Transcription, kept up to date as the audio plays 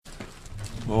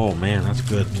Oh, man, that's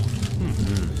good.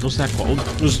 What's that called?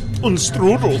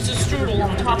 Strudel. It's a strudel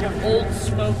on top of Old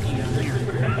Smoky.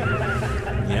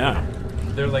 Yeah.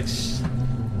 They're like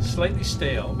slightly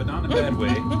stale, but not in a bad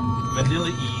way.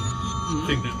 Vanilla-y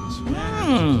Fig Newtons.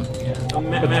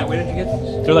 Matt, where did you get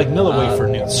this? They're like Nilla wafer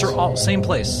Newtons. Same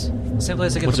place. Same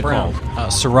place I get What's the it brown.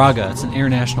 Saraga. It's an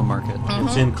international market.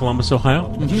 It's in Columbus,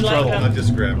 Ohio? Do you like, I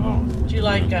just grabbed one. do you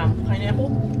like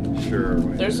pineapple? Sure.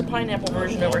 There's a pineapple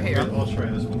version over here. I'll try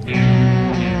this one.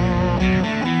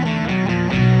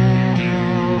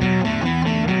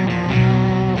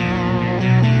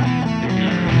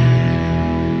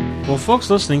 Well, folks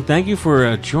listening, thank you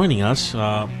for joining us.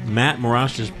 Matt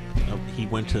Marash just he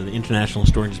went to the International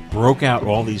Store and just broke out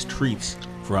all these treats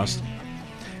for us.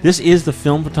 This is the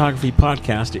Film Photography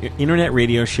Podcast, an internet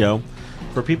radio show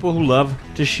for people who love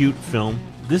to shoot film.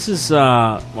 This is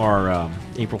our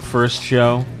April 1st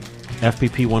show,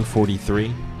 FPP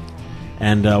 143.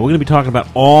 And we're going to be talking about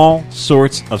all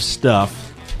sorts of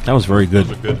stuff. That was very good.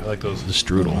 Those are good. I like those. The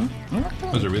strudel.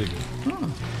 Those are really good.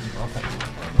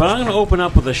 But I'm going to open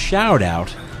up with a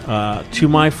shout-out to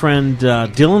my friend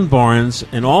Dylan Barnes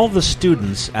and all the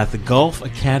students at the Gulf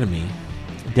Academy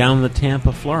down in the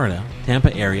Tampa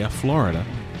area, Florida.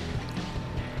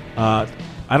 I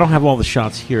don't have all the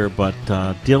shots here, but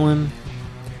Dylan,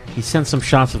 he sent some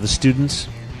shots of the students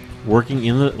working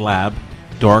in the lab,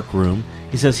 dark room.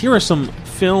 He says, here are some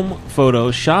film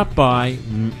photos shot by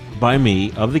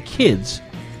me of the kids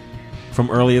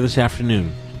from earlier this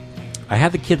afternoon. I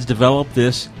had the kids develop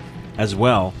this as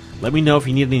well. Let me know if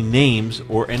you need any names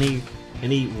or any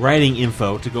writing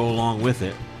info to go along with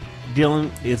it. Dylan,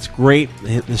 it's great.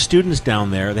 The students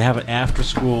down there, they have an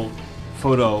after-school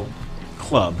photo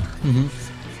club.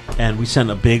 And we sent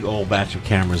a big old batch of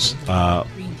cameras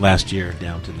last year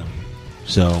down to them.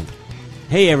 So,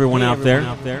 hey everyone out there.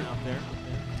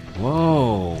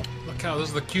 Whoa. Look how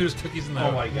those are the cutest cookies in the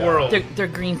Oh my God. world. They're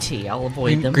green tea. I'll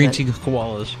avoid them. Green but tea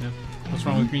koalas. Yeah. What's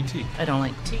wrong with green tea? I don't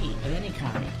like tea of any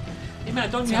kind. Hey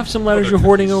Matt, don't you have some letters you're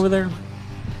hoarding over there?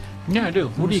 Yeah, I do.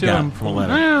 What do you got from a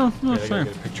letter? Well, let's see.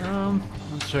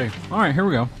 Let's see. All right, here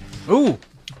we go. Ooh.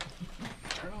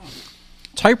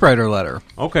 Typewriter letter.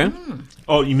 Okay.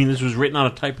 Oh, you mean this was written on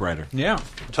a typewriter? Yeah.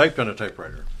 Typed on a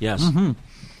typewriter. Yes.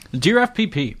 Dear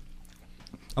FPP,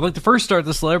 I'd like to first start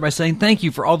this letter by saying thank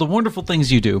you for all the wonderful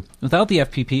things you do. Without the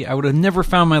FPP, I would have never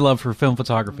found my love for film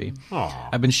photography. Aw.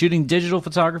 I've been shooting digital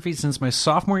photography since my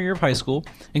sophomore year of high school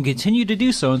and continue to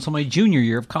do so until my junior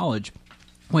year of college,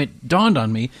 when it dawned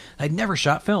on me I'd never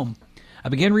shot film. I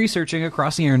began researching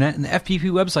across the internet, and the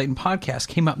FPP website and podcast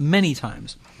came up many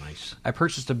times. Nice. I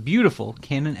purchased a beautiful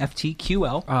Canon FT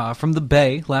QL from the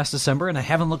Bay last December, and I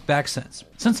haven't looked back since.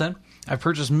 Since then, I've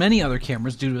purchased many other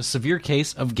cameras due to a severe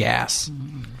case of gas.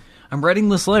 I'm writing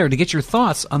this letter to get your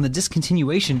thoughts on the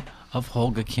discontinuation of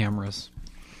Holga cameras.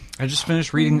 I just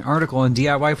finished reading an article on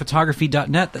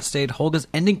DIYphotography.net that stated Holga's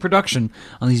ending production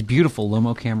on these beautiful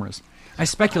Lomo cameras. I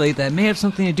speculate that it may have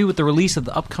something to do with the release of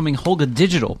the upcoming Holga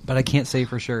Digital, but I can't say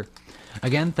for sure.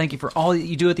 Again, thank you for all that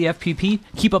you do at the FPP.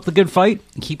 Keep up the good fight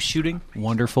and keep shooting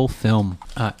wonderful film.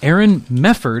 Aaron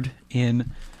Mefford in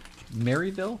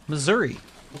Maryville, Missouri.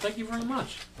 Well, thank you very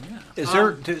much. Is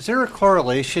there a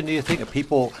correlation, do you think, of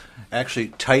people actually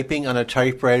typing on a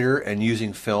typewriter and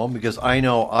using film? Because I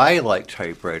know I like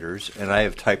typewriters, and I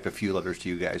have typed a few letters to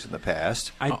you guys in the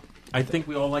past. I think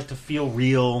we all like to feel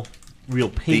real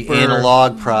paper. The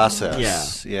analog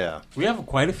process. Yeah. We have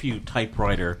quite a few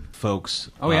typewriter folks.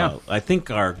 Oh, yeah. I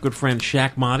think our good friend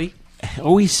Shaq Mahdi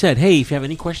always said, hey, if you have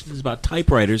any questions about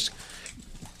typewriters,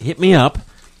 hit me up.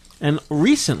 And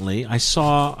recently, I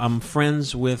saw, I'm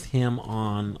friends with him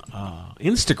on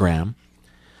Instagram,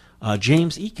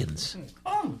 James Eakins.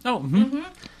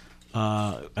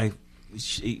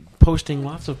 Posting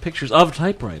lots of pictures of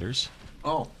typewriters.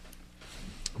 Oh.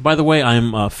 By the way,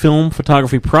 I'm a Film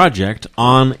Photography Project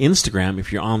on Instagram.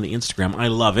 If you're on the Instagram, I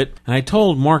love it. And I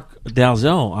told Mark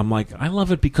Dalzell, I'm like, I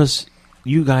love it because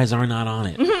you guys are not on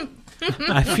it.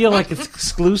 I feel like it's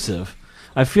exclusive.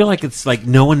 I feel like it's like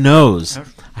no one knows.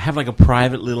 I have like a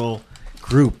private little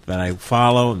group that I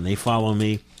follow, and they follow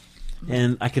me.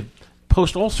 And I could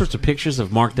post all sorts of pictures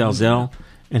of Mark Dalzell,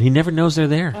 and he never knows they're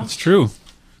there. That's true.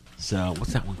 So,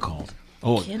 what's that one called?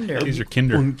 Oh, Kinder. These are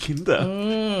Kinder.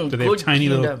 Kinder. Do they have Good tiny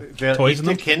Kinder. little toys in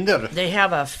them? Kinder. They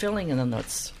have a filling in them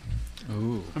that's...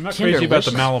 I'm not Kinder crazy about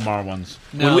the Licious. Malamar ones.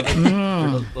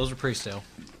 No, those are pre-sale.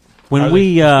 When Are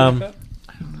we they like that?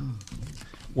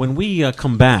 when we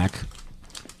come back,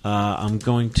 I'm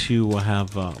going to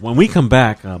have when we come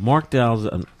back, Mark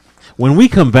Dalzell. When we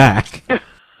come back,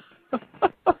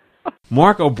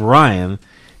 Mark O'Brien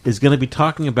is going to be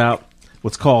talking about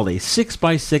what's called a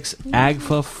 6x6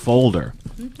 AGFA folder.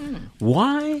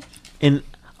 Why an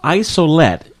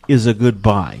isolette is a good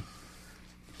buy?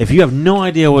 If you have no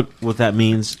idea what that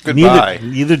means, Goodbye.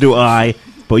 neither do I,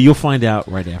 but you'll find out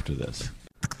right after this.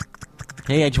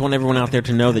 Hey, I just want everyone out there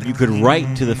to know that you could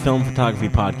write to the Film Photography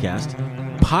Podcast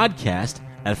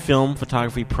at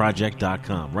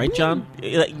filmphotographyproject.com. Right, John?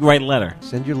 Write a letter.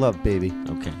 Send your love, baby.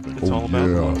 Okay. It's all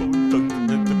about.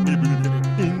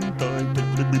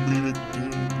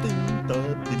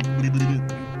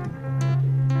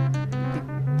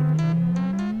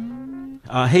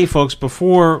 Hey, folks,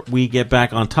 before we get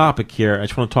back on topic here, I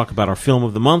just want to talk about our film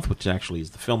of the month, which actually is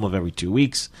the film of every 2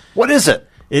 weeks. What is it?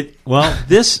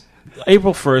 This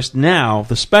April 1st, now,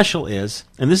 the special is,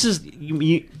 and this is,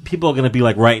 people are going to be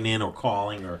like writing in or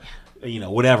calling or,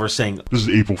 whatever, saying, This is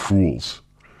April Fool's.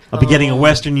 I'll be getting a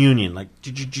Western Union. Like,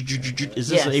 is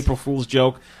this an Yes. April Fool's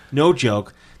joke? No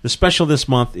joke. The special this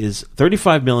month is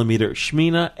 35mm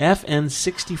Shimina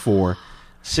FN64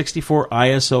 64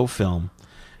 ISO film.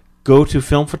 Go to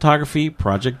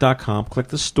filmphotographyproject.com, click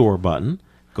the store button,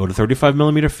 go to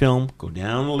 35mm film, go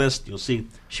down the list, you'll see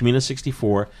Shimina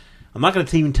 64. I'm not going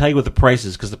to even tell you what the price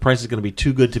is because the price is going to be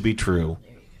too good to be true.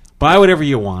 Buy whatever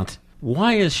you want.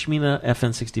 Why is Shimina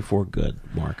FN64 good,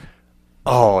 Mark?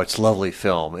 Oh, it's lovely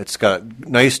film. It's got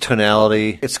nice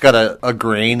tonality. It's got a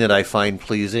grain that I find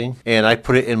pleasing. And I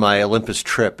put it in my Olympus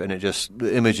Trip, and the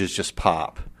images just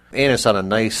pop. And it's on a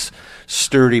nice,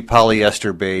 sturdy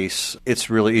polyester base. It's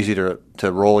really easy to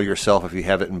roll yourself if you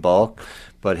have it in bulk.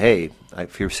 But hey,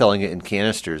 if you're selling it in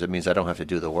canisters, it means I don't have to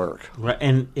do the work. Right,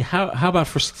 and how about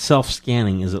for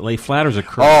self-scanning? Is it lay flat or is it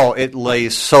curved? Oh, it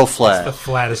lays so flat. The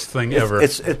flattest thing ever.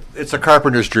 It's a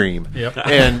carpenter's dream. Yep.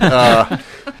 And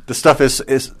the stuff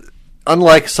is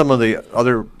unlike some of the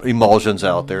other emulsions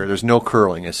out there. There's no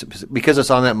curling. Because it's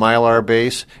on that Mylar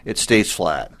base, it stays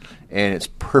flat, and it's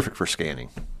perfect for scanning.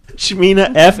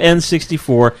 Shimina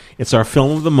FN64. It's our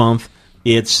film of the month.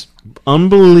 It's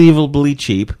unbelievably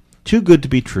cheap. Too good to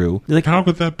be true. Like, how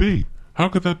could that be? How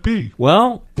could that be?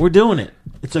 Well, we're doing it.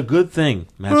 It's a good thing.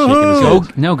 Matt's shaking his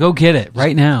head. Go get it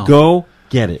right now. Go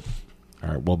get it. All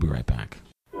right, we'll be right back.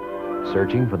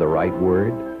 Searching for the right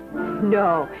word?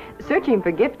 No, searching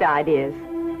for gift ideas.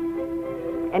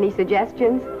 Any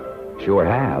suggestions? Sure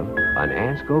have. An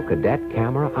Ansco Cadet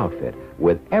camera outfit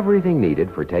with everything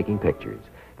needed for taking pictures.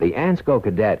 The Ansco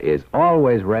Cadet is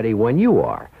always ready when you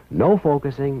are. No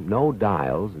focusing, no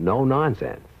dials, no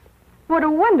nonsense. What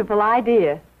a wonderful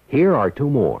idea. Here are two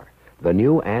more. The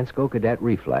new Ansco Cadet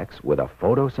Reflex with a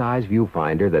photo-size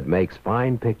viewfinder that makes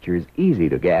fine pictures easy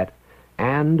to get.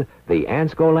 And the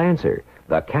Ansco Lancer,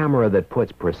 the camera that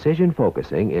puts precision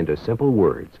focusing into simple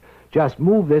words. Just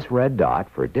move this red dot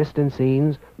for distant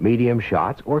scenes, medium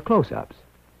shots, or close-ups.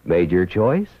 Made your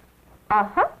choice?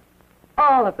 Uh-huh.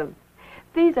 All of them.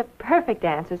 These are perfect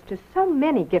answers to so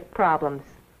many gift problems.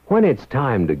 When it's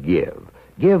time to give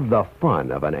the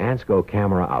fun of an Ansco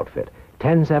camera outfit.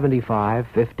 $10.75,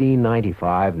 $15.95,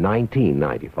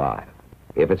 $19.95.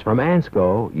 If it's from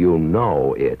Ansco, you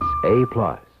know it's A+.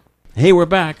 Hey, we're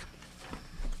back.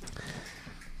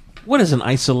 What is an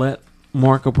isolette,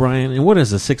 Mark O'Brien, and what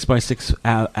is a 6x6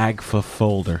 AGFA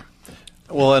folder?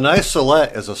 Well, an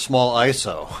isolette is a small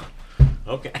ISO.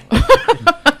 Okay.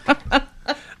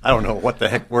 I don't know what the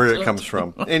heck where it comes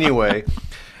from. Anyway,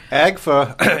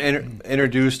 AGFA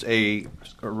introduced a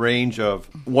range of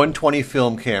 120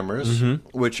 film cameras,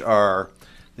 which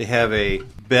they have a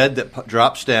bed that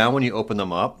drops down when you open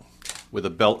them up with a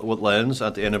lens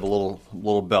at the end of a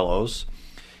little bellows.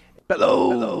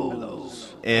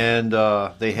 And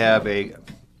they have a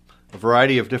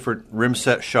variety of different rim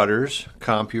set shutters,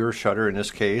 Compure shutter in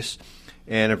this case,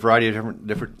 and a variety of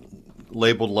different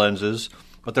labeled lenses.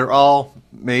 But they're all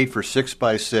made for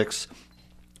 6x6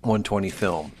 120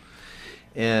 film.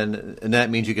 And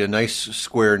that means you get a nice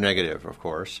square negative, of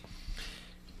course.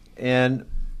 And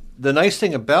the nice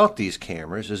thing about these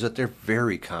cameras is that they're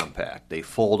very compact. They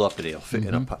fold up and they'll fit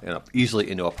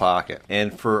easily into a pocket.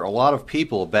 And for a lot of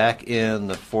people back in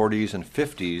the 40s and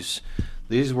 50s,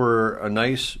 these were a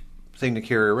nice thing to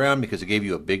carry around because it gave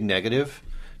you a big negative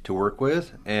to work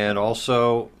with, and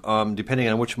also depending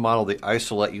on which model the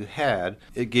isolette you had,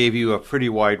 it gave you a pretty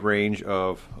wide range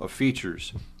of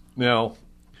features. Now,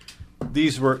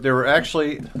 there were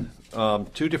actually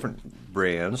two different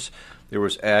brands. There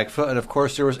was AGFA, and of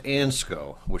course there was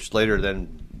Ansco, which later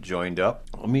then joined up.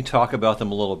 Let me talk about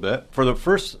them a little bit. For the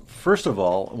first of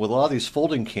all, with a lot of these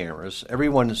folding cameras,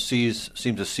 everyone seems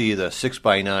to see the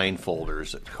 6x9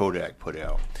 folders that Kodak put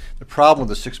out. The problem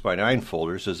with the 6x9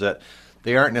 folders is that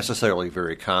they aren't necessarily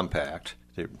very compact.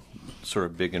 They're sort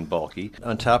of big and bulky.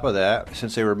 On top of that,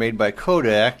 since they were made by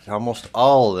Kodak, almost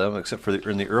all of them, except for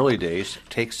in the early days,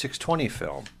 take 620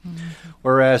 film.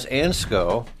 Whereas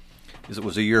Ansco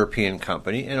was a European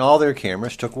company, and all their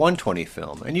cameras took 120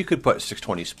 film. And you could put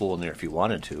 620 spool in there if you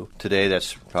wanted to. Today,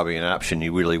 that's probably an option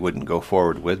you really wouldn't go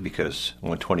forward with because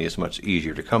 120 is much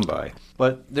easier to come by.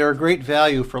 But they're a great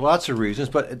value for lots of reasons.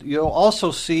 But you'll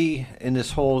also see in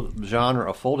this whole genre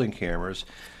of folding cameras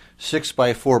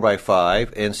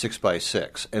 6x4x5 and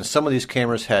 6x6. And some of these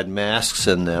cameras had masks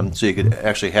in them, so you could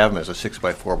actually have them as a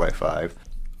 6x4x5.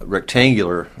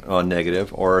 Rectangular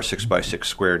negative or a 6x6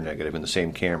 square negative in the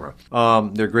same camera.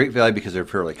 They're great value because they're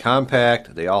fairly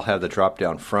compact. They all have the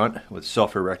drop-down front with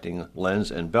self-erecting lens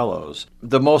and bellows.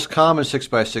 The most common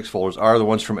 6x6 folders are the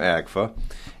ones from Agfa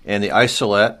and the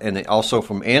Isolet, and also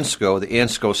from Ansco, the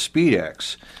Ansco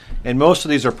SpeedX. And most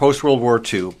of these are post-World War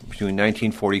II, between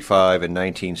 1945 and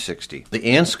 1960. The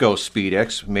Ansco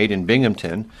SpeedX, made in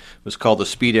Binghamton, was called the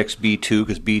SpeedX B2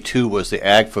 because B2 was the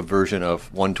Agfa version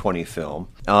of 120 film.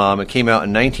 It came out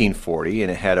in 1940,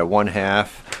 and it had a 1/2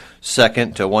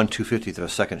 second to 1/250th of a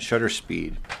second shutter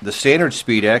speed. The standard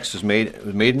SpeedX was made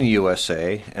in the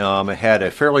USA. It had a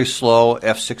fairly slow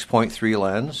f6.3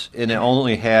 lens, and it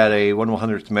only had a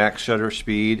 1/100th max shutter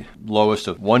speed, lowest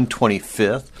of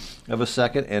 1/25th of a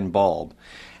second, and bulb.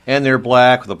 And they're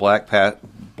black with a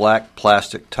black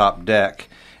plastic top deck,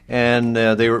 and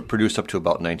they were produced up to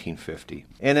about 1950.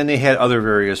 And then they had other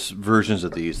various versions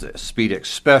of these: the SpeedX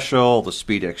Special, the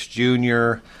SpeedX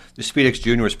Junior. The SpeedX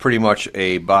Junior was pretty much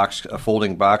a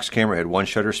folding box camera. It had one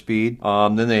shutter speed.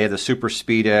 Then they had the Super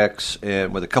SpeedX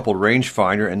and with a coupled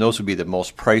rangefinder, and those would be the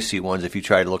most pricey ones if you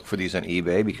try to look for these on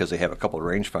eBay because they have a coupled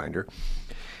rangefinder.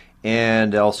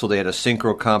 And also they had a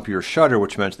synchro computer shutter,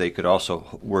 which meant they could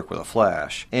also work with a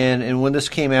flash. And when this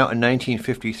came out in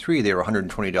 1953, they were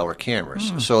 $120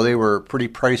 cameras. So they were pretty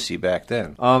pricey back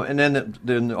then. And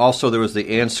then also there was the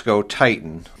Ansco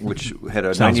Titan, which had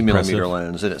a 90mm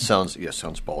lens. And it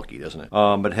sounds bulky, doesn't it?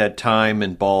 But it had time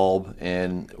and bulb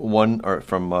and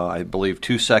from I believe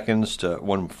 2 seconds to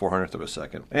 1/400th of a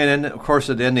second. And then, of course,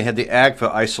 then they had the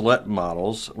Agfa Isolet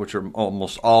models, which are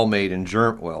almost all made in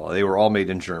Germany. Well, they were all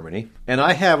made in Germany. And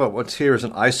I have what's here is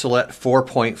an Isolet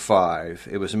 4.5.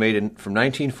 It was made from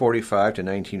 1945 to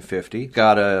 1950.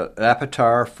 Got a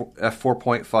Aputar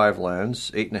f4.5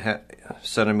 lens, 8.5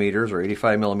 centimeters or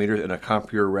 85 millimeters, and a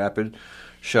computer rapid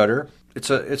shutter. It's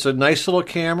a nice little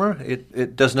camera.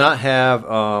 It does not have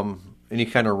any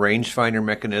kind of rangefinder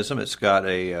mechanism. It's got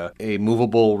a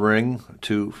movable ring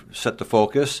to set the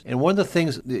focus. And one of the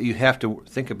things that you have to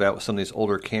think about with some of these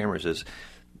older cameras is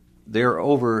they're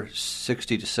over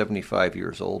 60 to 75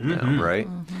 years old now, right?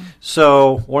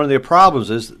 So one of the problems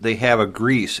is they have a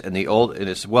grease, and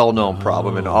it's a well-known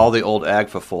problem in all the old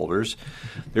Agfa folders.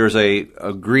 There's a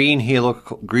green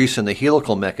grease in the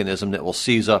helical mechanism that will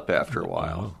seize up after a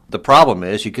while. The problem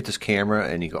is you get this camera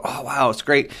and you go, oh, wow, it's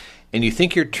great. And you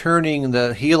think you're turning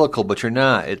the helical, but you're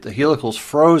not. The helical's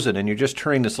frozen, and you're just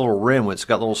turning this little rim it's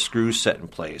got little screws set in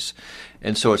place.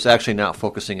 And so it's actually not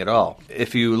focusing at all.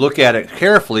 If you look at it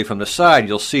carefully from the side,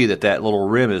 you'll see that little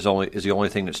rim is the only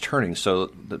thing that's turning.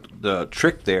 So the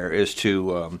trick there is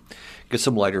to get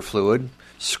some lighter fluid,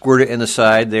 squirt it in the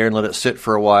side there and let it sit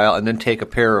for a while, and then take a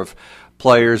pair of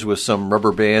pliers with some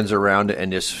rubber bands around it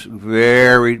and just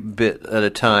very bit at a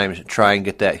time try and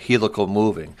get that helical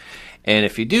moving. And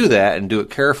if you do that and do it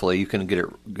carefully, you can get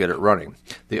it running.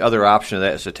 The other option of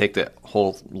that is to take that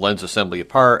whole lens assembly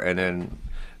apart and then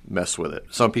mess with it.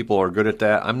 Some people are good at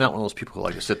that. I'm not one of those people who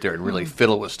like to sit there and really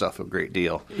fiddle with stuff a great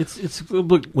deal. It's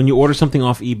look, when you order something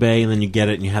off eBay and then you get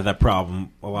it and you have that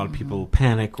problem, a lot of people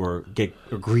panic or get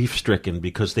grief-stricken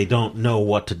because they don't know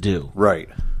what to do. Right.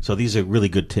 So these are really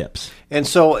good tips. And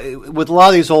so with a lot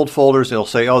of these old folders, they'll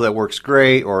say, oh, that works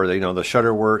great, or the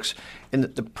shutter works. And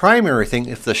the primary thing,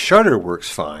 if the shutter works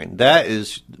fine, that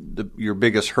is your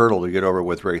biggest hurdle to get over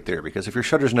with right there. Because if your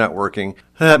shutter's not working,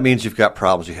 that means you've got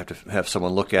problems. You have to have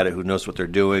someone look at it who knows what they're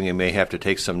doing. You may have to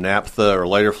take some naphtha or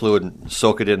lighter fluid and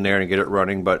soak it in there and get it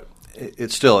running. But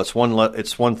it's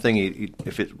one thing.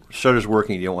 If shutter's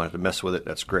working, you don't want to mess with it.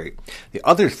 That's great. The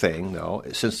other thing, though,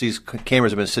 since these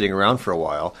cameras have been sitting around for a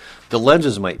while, the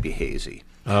lenses might be hazy.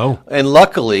 Oh. And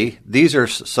luckily, these are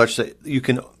such that you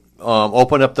can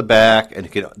open up the back, and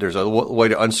there's a way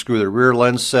to unscrew the rear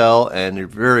lens cell, and they're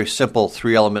very simple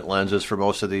 3-element lenses for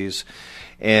most of these.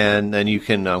 and then you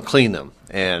can clean them.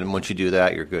 And once you do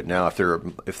that, you're good. Now, if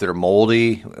they're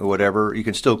moldy or whatever, you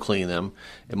can still clean them.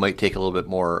 It might take a little bit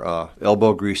more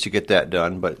elbow grease to get that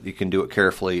done, but you can do it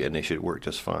carefully, and they should work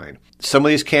just fine. Some of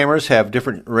these cameras have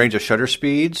different range of shutter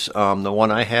speeds. The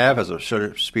one I have has a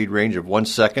shutter speed range of 1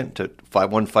 second to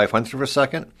 1/500th of a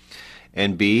second.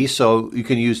 And B, so you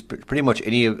can use pretty much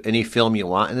any film you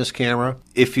want in this camera.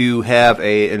 If you have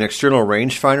an external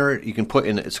rangefinder, you can put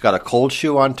in. It's got a cold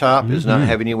shoe on top. It does not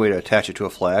have any way to attach it to a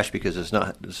flash because it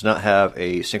does not have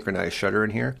a synchronized shutter in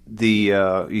here.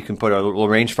 You can put a little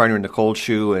rangefinder in the cold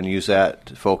shoe and use that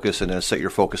to focus, and then set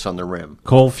your focus on the rim.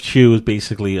 Cold shoe is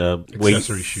basically a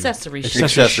Accessory shoe.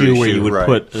 accessory shoe where you would right.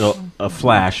 put a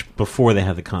flash before they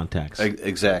have the contacts.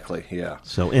 Exactly. Yeah.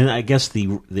 So, and I guess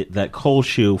that cold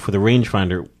shoe for the rangefinder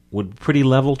would pretty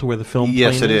level to where the film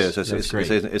Yes, plane it is. That's great.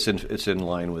 It's in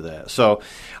line with that. So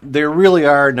there really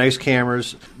are nice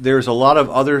cameras. There's a lot of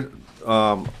other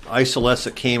isolettes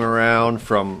that came around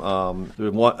from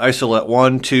isolette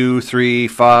 1, 2, 3,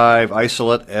 5,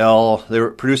 isolette L. They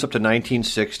were produced up to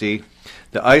 1960.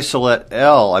 The isolette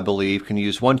L, I believe, can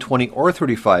use 120 or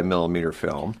 35 millimeter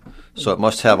film, so it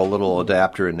must have a little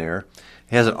adapter in there.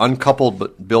 It has an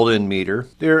uncoupled built-in meter.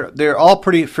 They're all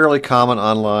fairly common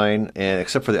online, and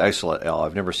except for the isolette L.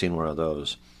 I've never seen one of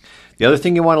those. The other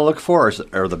thing you want to look for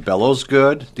are the bellows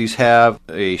good? These have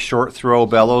a short throw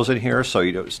bellows in here, so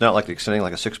it's not like extending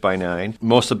like a 6x9.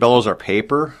 Most of the bellows are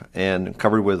paper and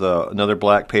covered with another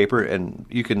black paper, and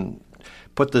you can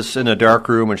put this in a dark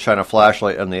room and shine a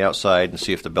flashlight on the outside and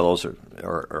see if the bellows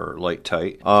are light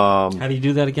tight. How do you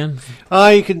do that again?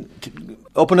 You can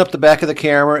open up the back of the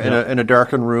camera in a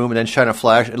darkened room and then shine a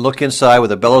flash and look inside with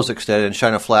the bellows extended and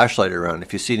shine a flashlight around.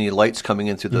 If you see any lights coming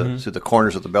in through the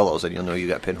corners of the bellows, then you'll know you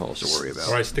got pinholes to worry about.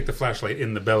 Or I stick the flashlight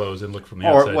in the bellows and look from the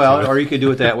outside. Or you can do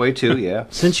it that way too. Yeah.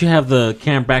 Since you have the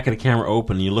back of the camera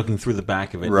open, and you're looking through the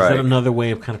back of it. Right. Is that another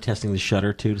way of kind of testing the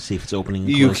shutter too to see if it's opening?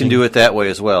 And You closing? can do it that way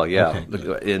as well. Yeah. Okay.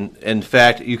 In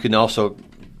fact, you can also,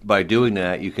 by doing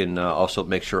that, you can also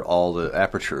make sure all the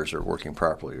apertures are working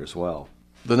properly as well.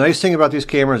 The nice thing about these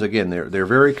cameras, again, they're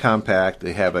very compact.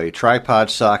 They have a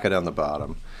tripod socket on the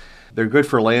bottom. They're good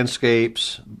for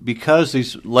landscapes. Because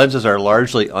these lenses are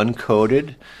largely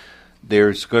uncoated,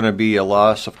 there's going to be a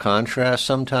loss of contrast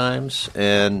sometimes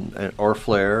or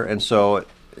flare. And so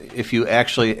if you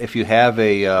have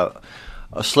a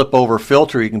slip-over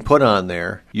filter you can put on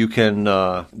there, you can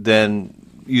then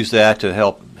use that to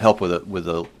help with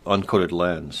a uncoated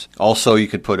lens. Also, you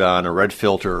could put on a red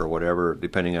filter or whatever,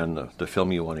 depending on the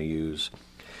film you want to use.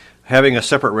 Having a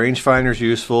separate rangefinder is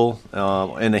useful,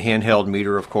 and the handheld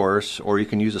meter, of course, or you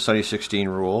can use a Sunny 16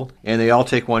 rule. And they all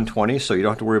take 120, so you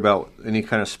don't have to worry about any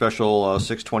kind of special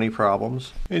 620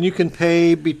 problems. And you can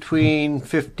pay between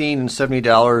 $15 and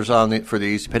 $70 for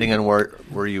these, depending on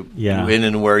where you in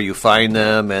and where you find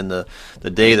them, and the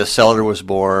day the seller was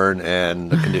born,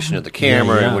 and the condition of the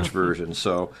camera, and which version.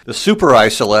 So the super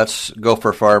isolettes go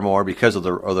for far more because of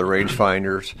the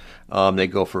rangefinders. They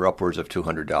go for upwards of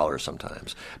 $200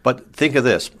 sometimes. But think of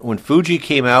this: when Fuji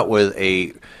came out with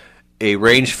a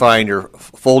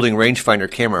folding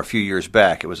rangefinder camera a few years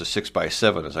back, it was a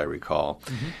 6x7, as I recall.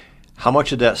 Mm-hmm. How much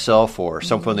did that sell for?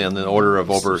 Something in the order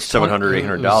of over $700,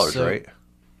 $800, right?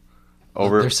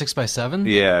 They're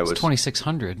 6x7. Yeah, it was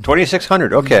 $2,600.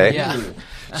 $2,600. Okay. Yeah.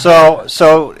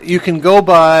 So you can go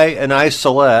buy an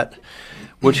isolette,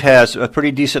 which has a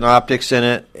pretty decent optics in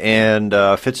it and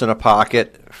fits in a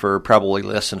pocket for probably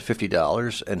less than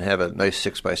 $50, and have a nice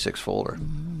 6x6 folder.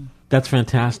 That's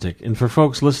fantastic. And for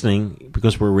folks listening,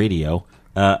 because we're radio,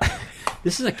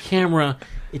 this is a camera.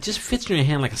 It just fits in your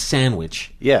hand like a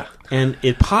sandwich. Yeah. And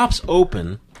it pops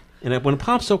open. And when it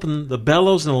pops open, the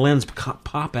bellows and the lens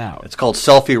pop out. It's called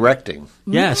self-erecting.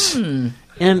 Yes. And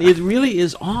it really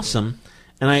is awesome.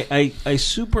 And I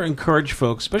super encourage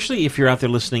folks, especially if you're out there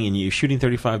listening and you're shooting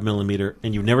 35 millimeter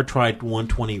and you've never tried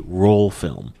 120 roll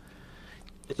film.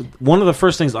 One of the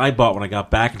first things I bought when I got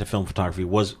back into film photography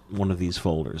was one of these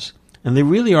folders. And they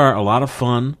really are a lot of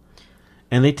fun,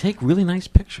 and they take really nice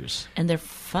pictures. And they're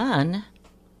fun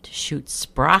to shoot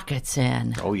sprockets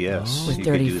in. Oh, yes. With You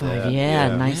could do 35, that.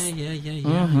 yeah, nice.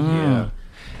 Yeah.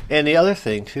 And the other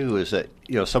thing, too, is that,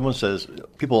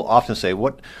 people often say, I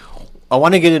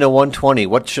want to get into 120.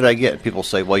 What should I get? People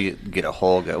say, well, you get a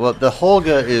Holga. Well, the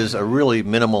Holga is a really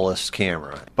minimalist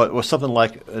camera. But with something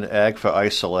like an Agfa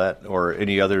Isolette or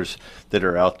any others that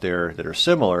are out there that are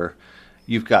similar,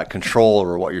 you've got control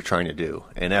over what you're trying to do,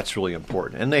 and that's really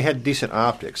important. And they had decent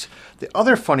optics. The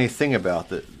other funny thing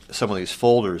about some of these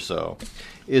folders, though,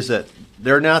 is that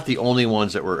they're not the only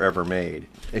ones that were ever made.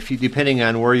 Depending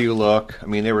on where you look, I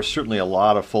mean, there were certainly a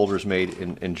lot of folders made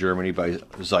in Germany by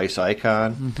Zeiss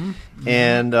Icon,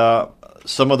 and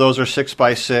some of those are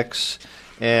 6x6,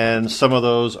 and some of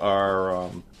those are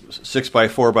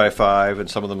 6x4x5, and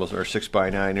some of them are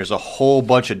 6x9. There's a whole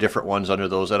bunch of different ones under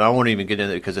those, and I won't even get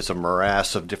into it because it's a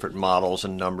morass of different models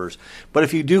and numbers. But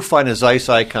if you do find a Zeiss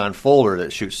Icon folder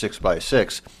that shoots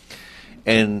 6x6,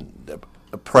 and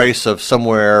a price of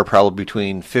somewhere probably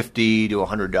between $50 to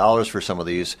 $100 for some of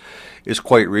these is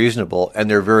quite reasonable,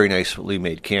 and they're very nicely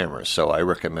made cameras, so I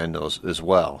recommend those as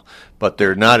well. But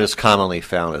they're not as commonly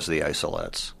found as the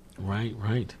Isolettes. Right,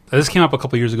 right. This came up a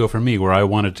couple years ago for me, where I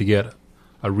wanted to get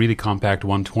a really compact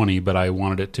 120, but I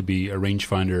wanted it to be a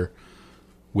rangefinder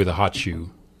with a hot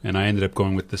shoe, and I ended up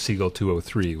going with the Seagull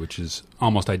 203, which is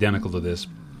almost identical to this,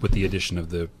 with the addition of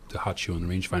the hot shoe and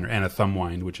the rangefinder, and a thumb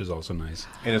wind, which is also nice.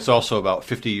 And it's also about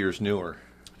 50 years newer.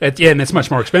 And it's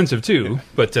much more expensive too.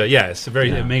 But it's it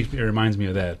reminds me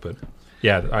of that. But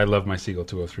yeah, I love my Seagull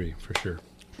 203 for sure.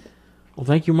 Well,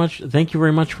 thank you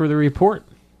very much for the report.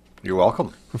 You're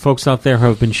welcome. For folks out there who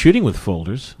have been shooting with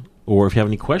folders, or if you have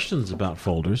any questions about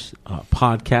folders,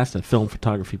 podcast at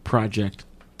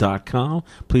filmphotographyproject.com.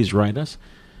 Please write us.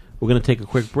 We're going to take a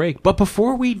quick break. But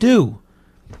before we do,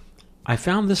 I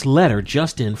found this letter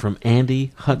just in from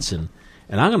Andy Hudson,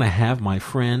 and I'm going to have my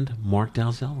friend Mark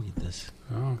Dalzell read this.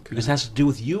 Oh, okay. This has to do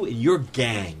with you and your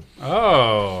gang. Oh,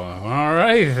 all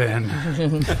right then.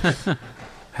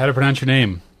 How to pronounce your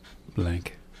name?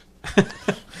 Blank.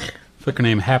 Flickr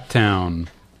name Haptown.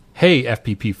 Hey,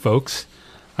 FPP folks.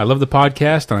 I love the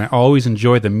podcast, and I always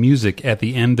enjoy the music at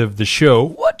the end of the show.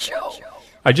 What show?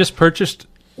 I just purchased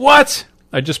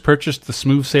the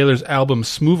Smooth Sailors album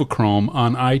Smoothachrome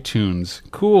on iTunes.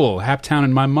 Cool, Haptown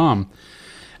and my mom.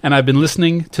 And I've been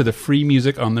listening to the free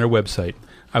music on their website.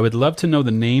 I would love to know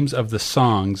the names of the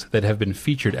songs that have been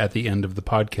featured at the end of the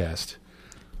podcast.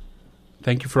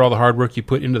 Thank you for all the hard work you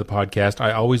put into the podcast.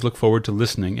 I always look forward to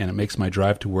listening, and it makes my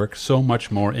drive to work so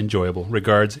much more enjoyable.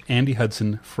 Regards, Andy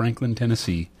Hudson, Franklin,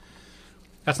 Tennessee.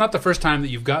 That's not the first time that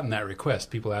you've gotten that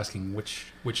request, people asking which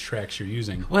tracks you're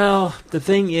using. Well, the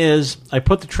thing is, I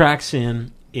put the tracks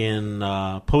in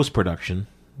post-production,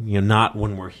 not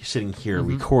when we're sitting here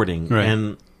recording. Right.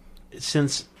 And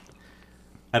since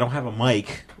I don't have a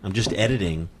mic, I'm just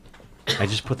editing, I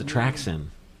just put the tracks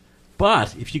in.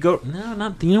 But if you go, you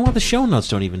know what? The show notes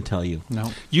don't even tell you.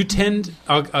 No. You tend,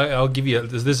 I'll give you,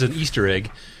 this is an Easter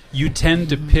egg. You tend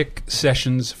to pick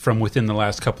sessions from within the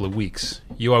last couple of weeks.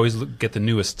 You always get the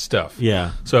newest stuff.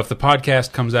 Yeah. So if the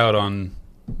podcast comes out on,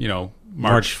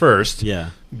 March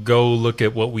 1st, go look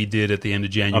at what we did at the end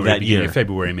of January, that beginning year. of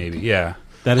February, maybe. Yeah.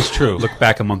 That is true. Look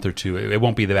back a month or two. It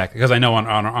won't be the back, because I know on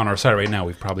our site right now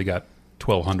we've probably got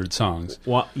 1,200 songs.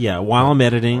 While I'm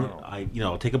editing,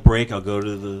 I'll take a break. I'll go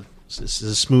to the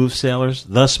Smooth Sailors,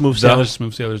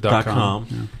 smoothsailors.com.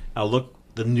 Yeah. I'll look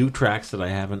the new tracks that I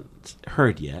haven't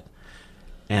heard yet,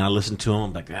 and I listen to them.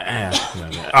 I'm like,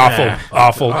 awful.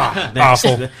 Awful. Then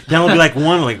I'll be like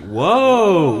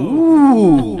whoa,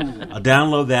 ooh. I'll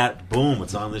download that. Boom,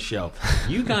 it's on the show.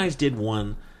 You guys did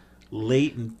one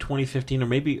late in 2015, or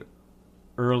maybe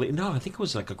early. No, I think it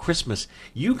was like a Christmas.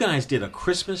 You guys did a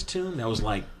Christmas tune that was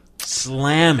like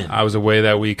slamming. I was away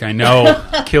that week. I know.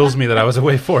 Kills me that I was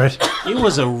away for it. It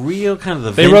was a real kind of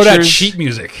the They wrote out sheet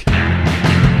music.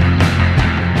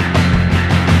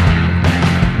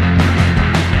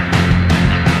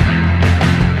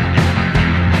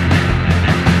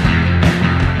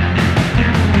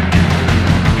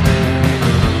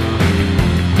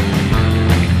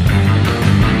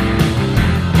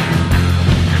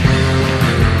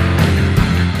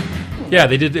 Yeah,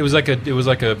 they did. It was like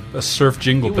a surf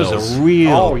jingle It was bells. a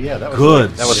real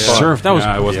good That was fun. surf. That was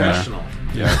Yeah, I wasn't there. professional.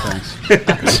 Yeah, thanks.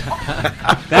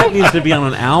 That needs to be on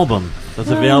an album that's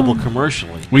available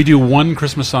commercially. We do one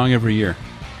Christmas song every year.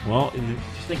 Well, just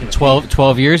thinking of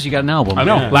 12 years, you got an album. I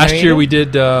know. Yeah. Last There you year go. we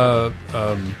did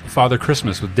Father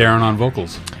Christmas with Darren on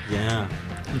vocals. Yeah.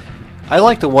 I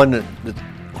like the one that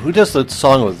who does the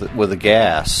song with the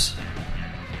gas?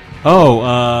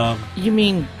 Oh, You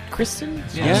mean Kristen?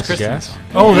 Yes, Kristen. Gas.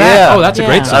 Oh, Yeah. that's a Yeah.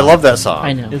 great song. I love that song.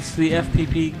 I know. It's the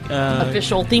FPP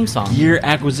Official theme song. Gear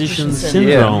Acquisition Acquisition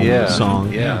Syndrome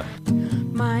song. Yeah.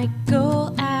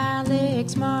 Michael,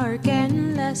 Alex, Mark,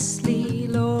 and Leslie,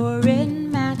 Lauren,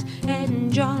 Matt,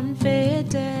 and John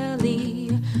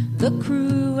Fideli, the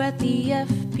crew at the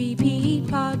FPP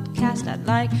podcast. I'd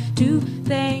like to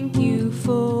thank you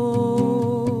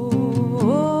for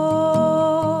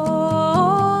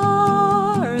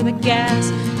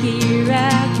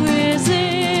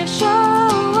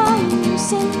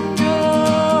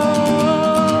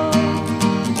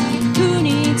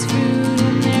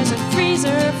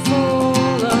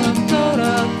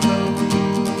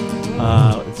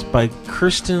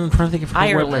Kirsten, I'm trying to think of her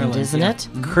Ireland, website. isn't it?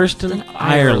 Kirsten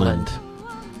Ireland.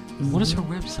 What is her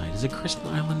website? Is it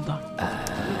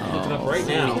KirstenIreland.com? Look it up right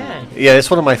now. Okay. Yeah,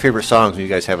 it's one of my favorite songs when you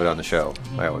guys have it on the show.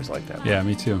 I always like that. Yeah,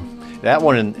 me too. That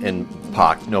one in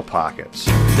No Pockets.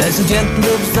 There's a gent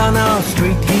lives on our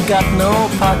street, he got no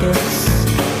pockets.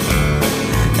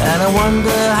 And I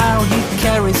wonder how he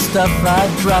carries stuff,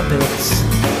 I'd drop it.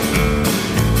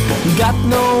 He got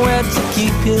nowhere to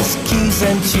keep his keys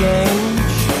and change.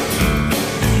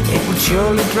 It would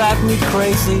surely drive me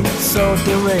crazy, so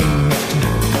deranged.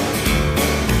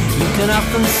 You can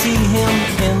often see him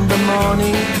in the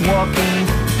morning walking.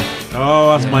 Oh,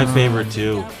 that's my favorite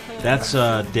too. That's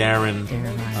Darren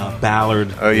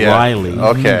Ballard Oh, yeah. Riley.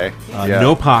 Okay. Yeah.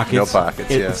 No Pockets. No Pockets,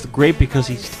 yeah. It's great because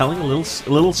he's telling a little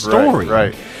story.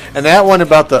 Right. And that one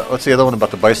about what's the other one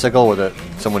about the bicycle where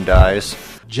someone dies?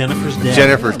 Jennifer's dead.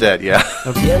 Jennifer's dead, yeah.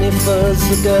 Jennifer's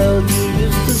the girl you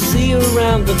used to see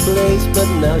around the place, but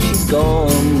now she's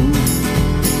gone.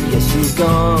 Yes, she's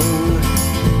gone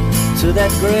to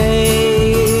that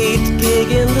great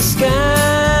gig in the sky.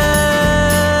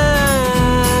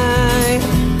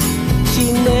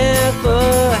 She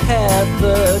never had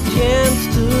the chance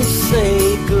to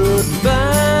say goodbye.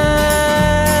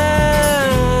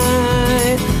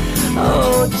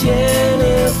 Oh,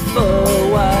 Jennifer,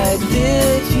 why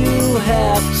did you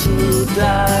have to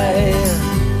die?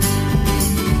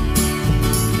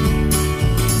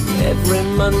 Every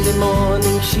Monday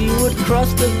morning she would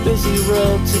cross the busy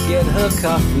road to get her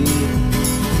coffee.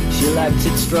 She liked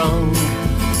it strong,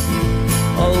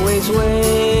 always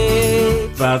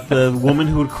wait. About the woman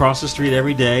who would cross the street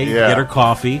every day, Yeah. get her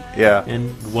coffee, Yeah.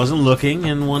 and wasn't looking,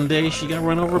 and one day she got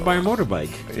run over by a motorbike.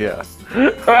 Yeah.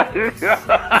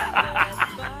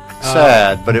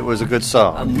 Sad, but it was a good I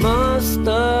song. must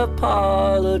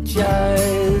apologize.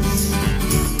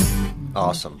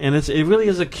 Awesome. And it really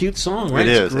is a cute song, right?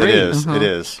 It It's is. It great. is. It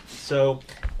is. So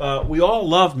we all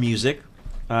love music,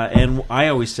 and I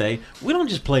always say we don't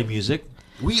just play music;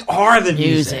 we are the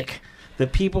music. The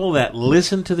people that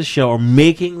listen to the show are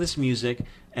making this music,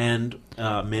 and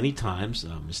many times,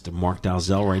 Mr. Mark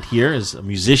Dalzell right here is a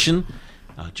musician.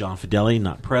 John Fideli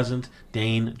not present.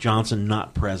 Dane Johnson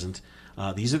not present.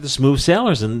 These are the Smooth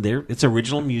Sailors, and it's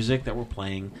original music that we're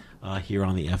playing here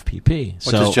on the FPP.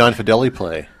 What does John Fideli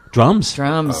play? Drums.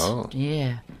 Drums. Oh.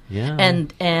 Yeah. Yeah.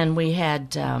 And we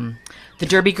had the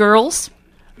Derby Girls,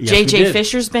 Yes, we J.J. did.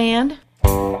 Fisher's band.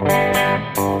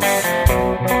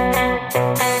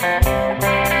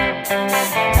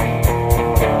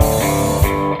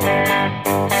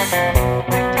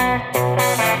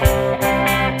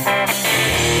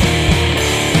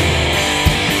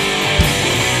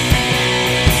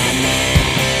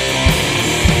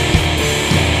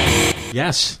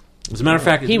 Yes. As a matter of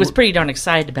fact, He was pretty darn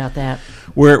excited about that.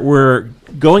 We're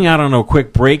going out on a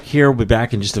quick break here. We'll be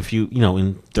back in just a few,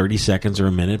 in 30 seconds or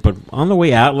a minute. But on the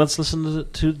way out, let's listen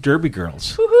to Derby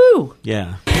Girls. Woohoo!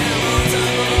 Yeah.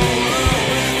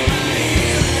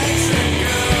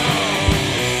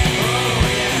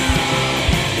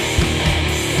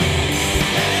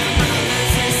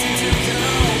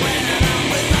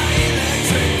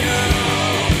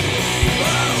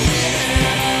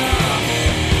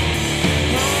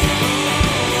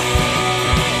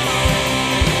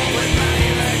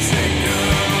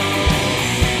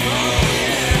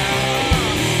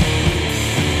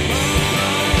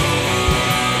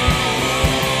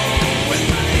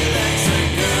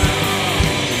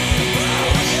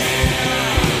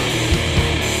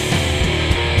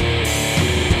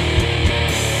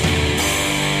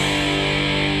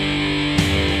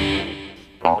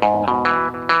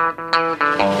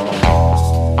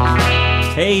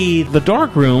 Hey, the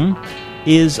Dark Room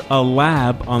is a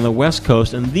lab on the West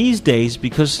Coast, and these days,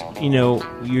 because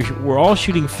we're all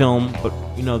shooting film, but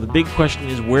the big question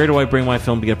is, where do I bring my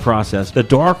film to get processed? The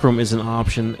Dark Room is an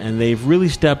option, and they've really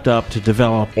stepped up to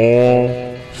develop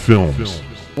all films.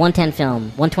 110 film,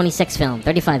 126 film,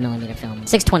 35mm film,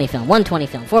 620 film, 120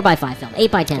 film, 4x5 film,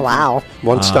 8x10 Wow.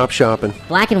 One-stop shopping.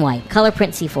 black and white, color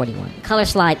print C41, color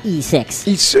slide E6,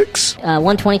 E6.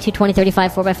 120, 220,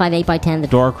 35, 4x5, 8x10.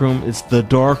 Dark Room. It's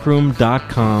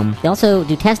thedarkroom.com. They also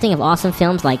do testing of awesome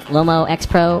films like Lomo,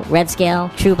 X-Pro, Red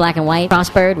Scale, True Black and White,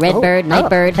 Crossbird, Redbird,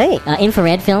 Nightbird,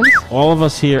 infrared films. All of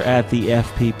us here at the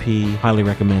FPP highly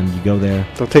recommend you go there.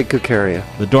 They'll take good care of you.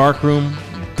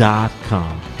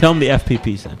 Thedarkroom.com. Tell them the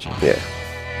FPP sent you. Yeah.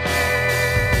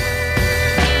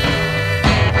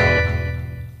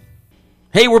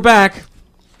 Hey, we're back.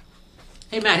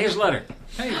 Hey, Matt, here's a letter.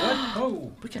 Hey, what?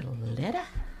 Oh. We got a letter?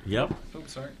 Yep.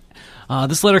 Oops, sorry.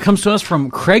 This letter comes to us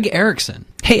from Craig Erickson.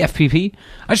 Hey, FPP.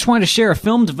 I just wanted to share a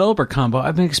film developer combo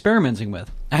I've been experimenting with.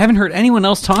 I haven't heard anyone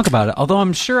else talk about it, although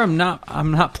I'm sure I'm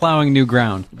not plowing new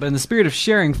ground. But in the spirit of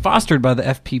sharing fostered by the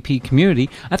FPP community,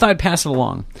 I thought I'd pass it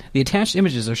along. The attached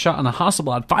images are shot on a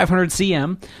Hasselblad 500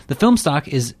 CM. The film stock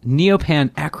is Neopan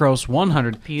Acros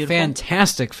 100. Beautiful.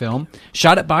 Fantastic film,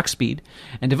 shot at box speed.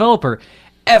 And developer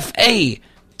FA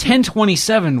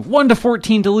 1027,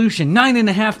 1:14 dilution,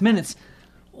 9.5 minutes.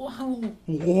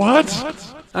 What?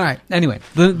 All right. Anyway,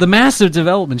 the massive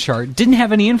development chart didn't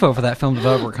have any info for that film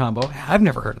developer combo. I've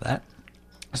never heard of that.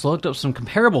 So I looked up some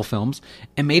comparable films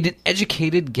and made an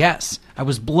educated guess. I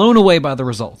was blown away by the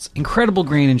results. Incredible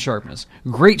grain and sharpness.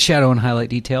 Great shadow and highlight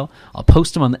detail. I'll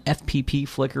post them on the FPP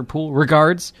Flickr pool.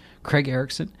 Regards, Craig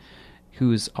Erickson,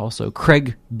 who is also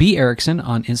Craig B. Erickson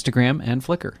on Instagram and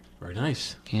Flickr. Very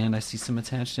nice. And I see some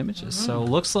attached images. So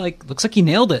looks like he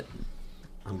nailed it.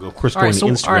 I'm of course All going right, to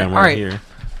Instagram all right right. here,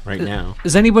 right now.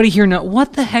 Does anybody here know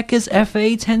what the heck is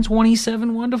FA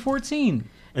 1027 1:14?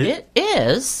 It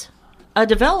is a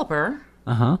developer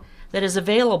Uh-huh. that is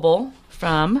available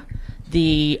from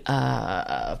the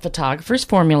Photographer's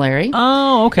Formulary.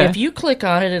 Oh, okay. If you click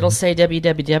on it, it'll say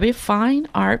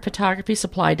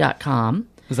www.fineartphotographysupply.com.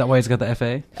 Is that why it's got the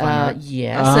FA?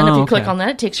 Yes, and if you click on that,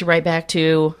 it takes you right back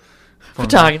to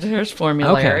Photographer's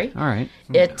Formulary. Okay, all right.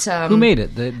 It Who made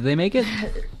it? Did they make it?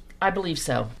 I believe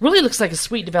so. Really looks like a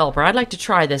sweet developer. I'd like to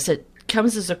try this. It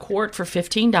comes as a quart for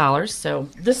 $15, so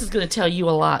this is going to tell you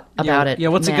a lot about it. Yeah,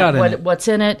 what's it Matt. got in it? What's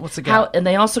in it? What's it got? And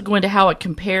they also go into how it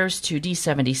compares to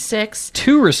D76.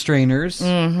 2 restrainers.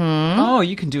 Mm-hmm. Oh,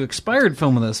 you can do expired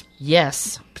film with this.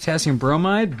 Yes. Potassium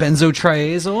bromide,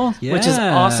 benzotriazole. Yeah. Which is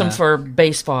awesome for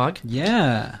base fog.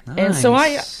 Yeah. And so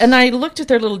nice. I looked at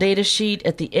their little data sheet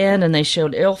at the end, and they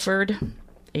showed Ilford,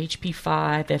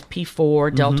 HP5,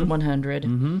 FP4, Delta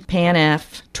 100, Pan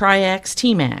F, Tri-X,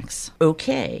 T-Max.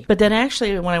 Okay. But then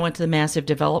actually, when I went to the massive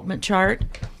development chart,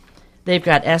 they've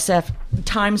got SF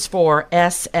times 4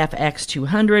 SFX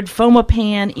 200,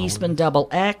 Fomapan, Eastman Double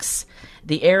X,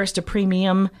 the Arista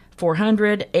Premium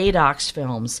 400, ADOX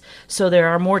films. So there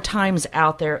are more times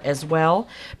out there as well.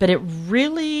 But it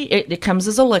really, it comes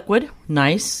as a liquid.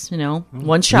 Nice,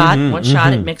 one shot.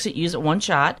 It mix it, use it, one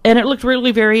shot. And it looked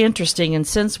really very interesting. And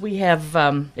since we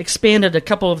have expanded a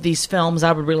couple of these films,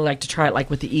 I would really like to try it like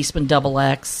with the Eastman Double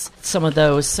X, some of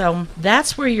those. So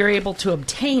that's where you're able to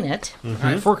obtain it. All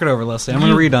right, fork it over, Leslie. I'm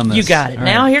going to read on this. You got it. All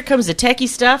Now right. here comes the techie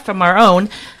stuff from our own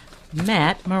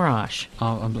Matt Marash.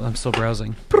 Oh, I'm still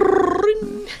browsing.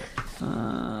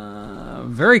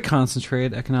 Very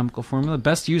concentrated economical formula.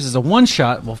 Best use is a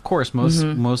one-shot. Well, of course,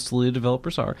 most diluted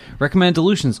developers are. Recommended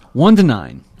dilutions 1 to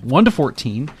 9, 1 to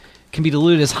 14. Can be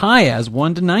diluted as high as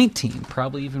 1 to 19,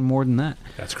 probably even more than that.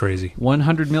 That's crazy.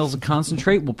 100 mils of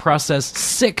concentrate will process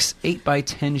 6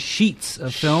 8x10 sheets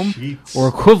of film, or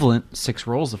equivalent 6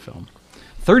 rolls of film.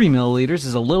 30 milliliters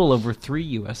is a little over 3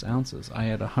 U.S. ounces. I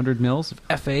add 100 mils of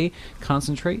FA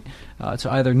concentrate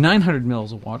to either 900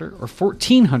 mils of water or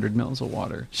 1,400 mils of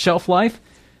water. Shelf life,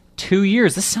 2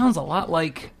 years. This sounds a lot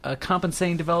like a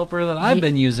compensating developer that I've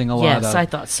been using a lot of. Yes, I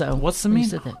thought so. What's the You main?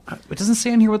 said that. It doesn't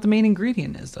say in here what the main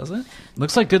ingredient is, does it?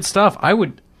 Looks like good stuff. I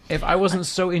would, if I wasn't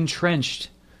so entrenched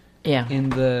in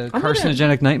the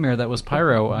carcinogenic nightmare that was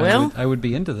pyro, I would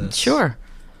be into this. Sure.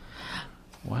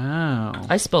 Wow.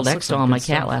 I spilled This looks Exto like on my good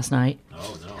cat stuff. last night.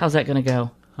 Oh, no. How's that going to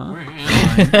go? You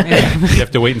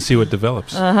have to wait and see what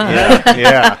develops.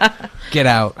 Yeah. Get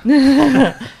out.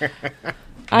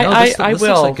 I This will.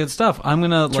 looks like good stuff. I'm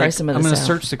gonna try some of this out.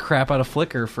 search the crap out of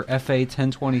Flickr for FA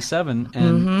 1027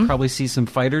 and probably see some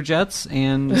fighter jets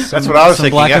and That's what I was some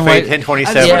thinking. black and FA white.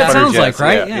 1027 That's what it fighter sounds jets. like,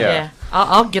 right? Yeah.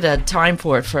 I'll get a time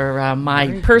for it for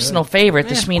my personal favorite,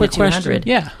 the Shmina Quick 200. question.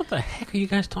 Yeah. What the heck are you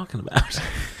guys talking about?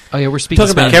 Oh yeah, we're speaking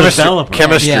Talking about Spanish. developer.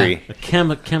 Chemistry. The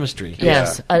chemistry.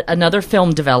 Yes, another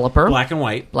film developer. Black and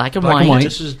white. Black and Black and white. white.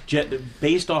 This is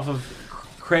based off of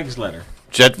Craig's letter.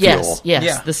 Jet fuel. Yes, yes.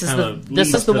 Yeah. This is Kind the of this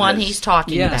is leads the to one this. he's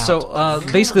talking Yeah, about.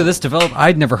 so basically this developed,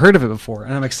 I'd never heard of it before,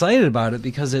 and I'm excited about it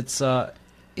because it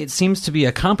seems to be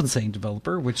a compensating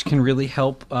developer, which can really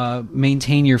help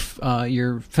maintain your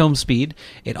film speed.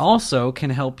 It also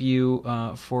can help you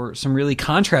for some really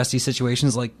contrasty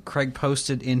situations like Craig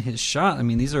posted in his shot. I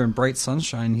mean, these are in bright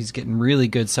sunshine. He's getting really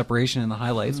good separation in the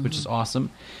highlights, which is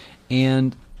awesome.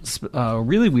 And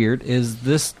really weird is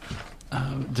this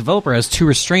developer has 2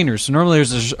 restrainers. So normally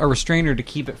there's a restrainer to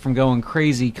keep it from going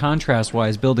crazy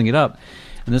contrast-wise, building it up.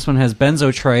 And this one has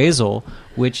benzotriazole,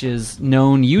 which is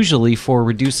known usually for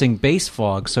reducing base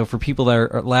fog. So for people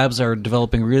that labs are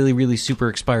developing really, really super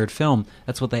expired film,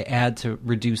 that's what they add to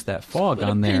reduce that fog Put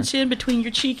a on there. pinch in between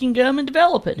your cheek and gum and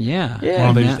develop it. Yeah.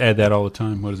 Well, they just add that all the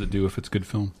time. What does it do if it's good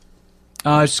film?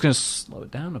 It's just going to slow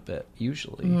it down a bit,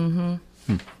 usually. Mm-hmm.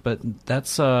 But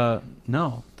that's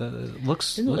no, that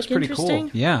looks Didn't it look pretty cool.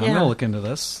 interesting? Yeah, I'm Yeah. gonna look into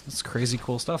this. It's crazy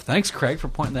cool stuff. Thanks, Craig, for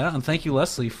pointing that out, and thank you,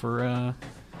 Leslie, for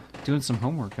doing some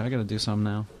homework. I got to do some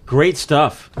now. Great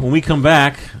stuff. When we come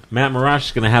back, Matt Marash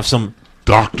is going to have some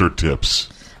Doctor tips.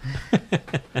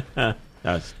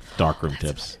 That's darkroom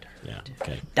tips. Yeah.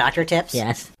 Okay. Doctor tips?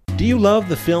 Yes. Do you love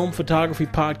the Film Photography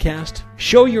Podcast?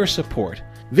 Show your support.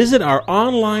 Visit our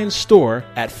online store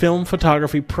at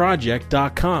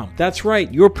filmphotographyproject.com. That's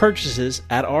right, your purchases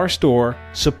at our store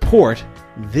support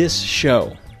this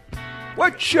show.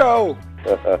 What show?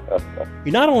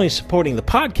 You're not only supporting the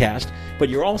podcast, but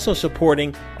you're also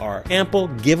supporting our ample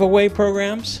giveaway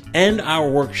programs and our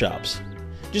workshops.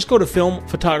 Just go to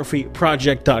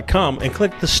filmphotographyproject.com and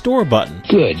click the store button.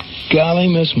 Good golly,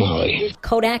 Miss Molly.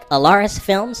 Kodak Alaris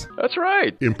Films. That's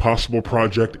right. Impossible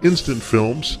Project Instant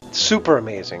Films. Super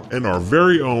amazing. And our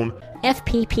very own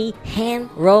FPP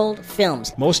hand-rolled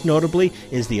films. Most notably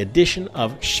is the addition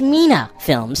of Shmina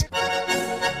Films.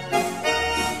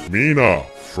 Mina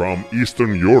from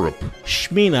Eastern Europe.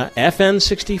 Shmina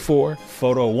FN64,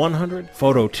 Photo 100,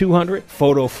 Photo 200,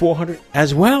 Photo 400,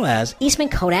 as well as Eastman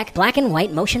Kodak black and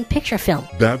white motion picture film.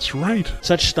 That's right.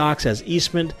 Such stocks as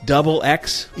Eastman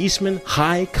XX, Eastman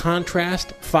High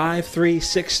Contrast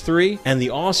 5363, and the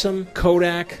awesome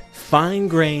Kodak Fine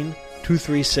Grain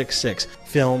 2366.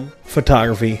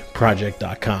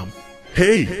 Filmphotographyproject.com.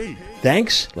 Hey!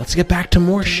 Thanks. Let's get back to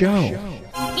more show.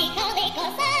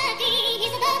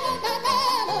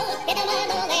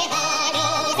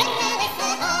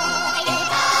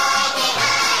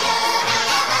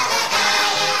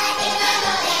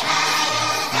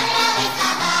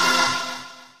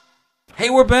 Hey,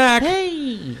 we're back.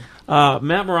 Hey.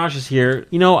 Matt Marash is here.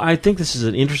 You know, I think this is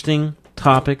an interesting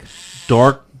topic,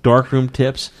 darkroom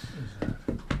tips,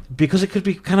 because it could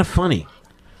be kind of funny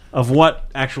of what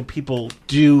actual people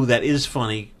do that is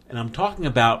funny. And I'm talking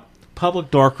about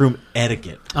public darkroom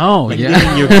etiquette. Oh, like yeah.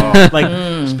 eating your,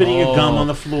 like spitting your gum on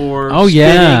the floor. Oh,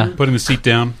 yeah. spitting, Putting the seat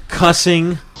down.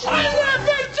 cussing.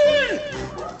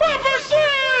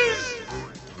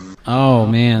 Oh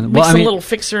man! Mix a little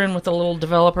fixer in with a little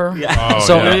developer. Yeah. Oh,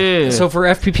 so, yeah. so for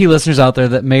FPP listeners out there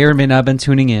that may or may not have been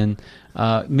tuning in,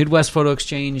 Midwest Photo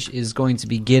Exchange is going to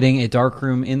be getting a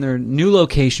darkroom in their new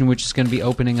location, which is going to be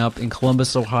opening up in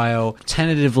Columbus, Ohio,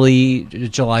 tentatively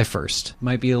July 1st.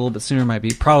 Might be a little bit sooner, might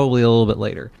be probably a little bit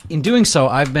later. In doing so,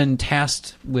 I've been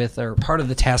tasked with, or part of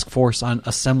the task force on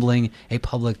assembling a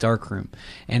public darkroom.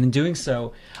 And in doing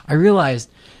so, I realized,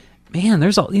 man,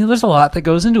 there's a lot that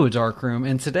goes into a darkroom,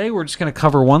 and today we're just going to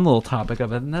cover one little topic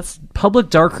of it, and that's public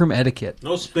darkroom etiquette.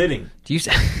 No spitting. Do you?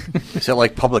 Is that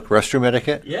like public restroom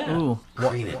etiquette? Yeah. Ooh.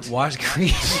 Clean it. Wash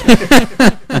green.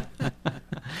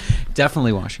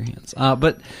 Definitely wash your hands.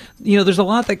 But there's a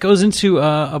lot that goes into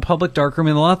a public darkroom,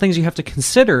 and a lot of things you have to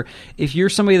consider if you're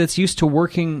somebody that's used to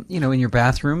working, in your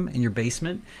bathroom, in your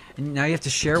basement, and now you have to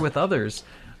share with others.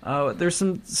 There's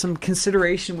some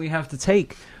consideration we have to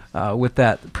take. With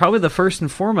that, probably the first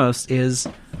and foremost is,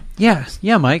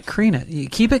 Mike, clean it. You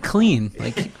keep it clean.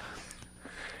 Like,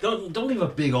 Don't leave a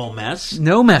big old mess.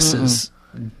 no messes.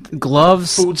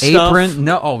 Gloves, Food apron.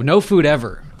 stuff. No food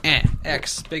ever.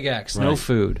 X, big X. No Right.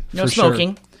 food. No for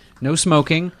smoking. Sure. No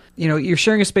smoking. You're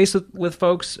sharing a space with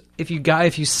folks. If you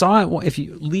saw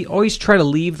it, always try to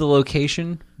leave the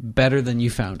location better than you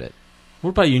found it.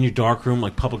 What about you in your darkroom,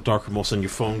 like public darkroom? All of a sudden your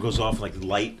phone goes off, like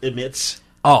light emits.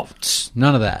 Oh,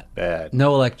 none of that. Bad.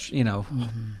 No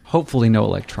hopefully no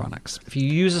electronics. If you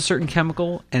use a certain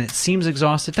chemical and it seems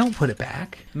exhausted, don't put it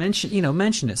back.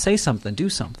 Mention it. Say something. Do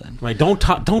something. Right? Don't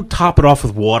top it off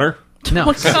with water. No.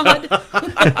 Oh, God.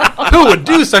 Who would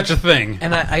do such a thing?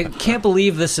 And I can't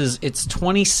believe it's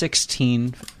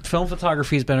 2016. Film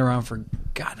photography has been around for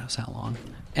God knows how long.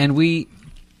 And we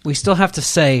still have to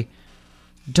say,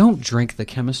 don't drink the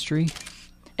chemistry.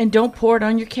 And don't pour it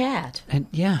on your cat. And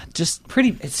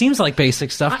it seems like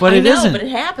basic stuff, but I it know, isn't. but it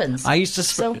happens. I used to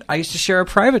share a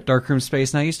private darkroom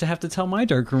space, and I used to have to tell my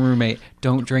darkroom roommate,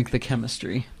 don't drink the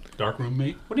chemistry. Darkroom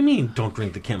mate? What do you mean? Don't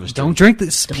drink the chemistry. Don't drink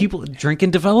this. People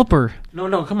drinking developer.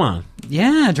 No. Come on.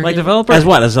 Yeah, drinking Like developer. as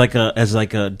what? As like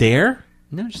a dare?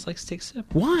 No, just likes to take a sip.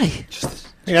 Why?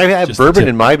 I have Just bourbon tip.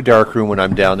 in my darkroom when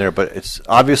I'm down there, but it's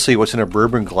obviously what's in a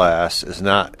bourbon glass is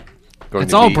not going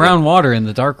It's to all be brown water in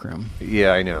the darkroom.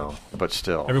 Yeah, I know, but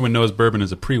still. Everyone knows bourbon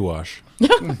is a pre-wash.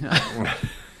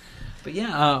 But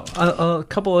yeah, a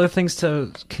couple other things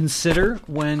to consider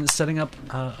when setting up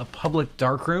a public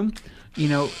darkroom.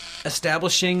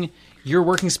 Establishing your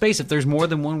working space. If there's more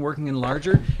than one working and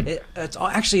larger,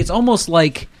 it's almost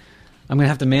like, I'm going to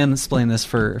have to mansplain this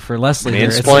for Leslie.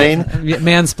 Mansplain?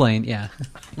 Mansplain, yeah.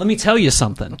 Let me tell you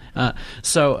something.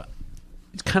 So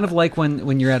it's kind of like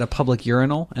when you're at a public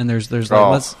urinal and there's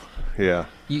like yeah.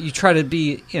 You try to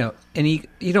be, and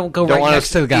you don't go right next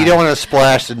to the guy. You don't want to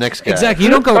splash the next guy. Exactly.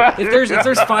 You don't go if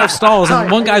there's 5 stalls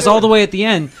and one guy's all the way at the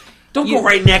end. Don't go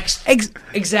right next.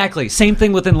 Exactly. Same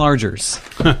thing with enlargers.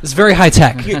 It's very high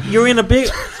tech. You're in a big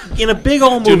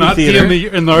old movie Do not theater. be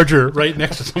in the enlarger right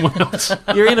next to someone else.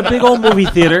 You're in a big old movie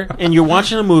theater and you're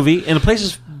watching a movie and the place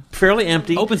is fairly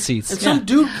empty. Open seats. And some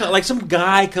dude, some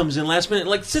guy comes in last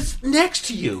minute, sits next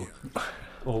to you.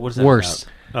 Well, what is that Worse.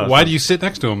 about? Oh, Why do you sit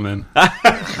next to him then?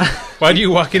 Why do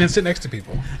you walk in and sit next to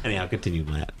people? Anyhow, continue,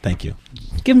 Matt. Thank you.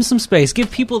 Give them some space.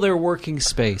 Give people their working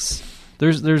space.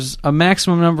 There's a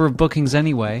maximum number of bookings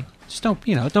anyway. Just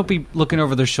don't be looking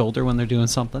over their shoulder when they're doing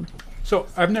something. So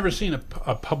I've never seen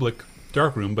a public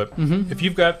darkroom, but if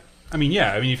you've got,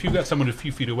 if you've got someone a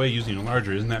few feet away using a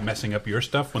larger, isn't that messing up your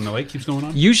stuff when the light keeps going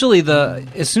on? Usually,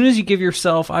 as soon as you give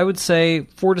yourself, I would say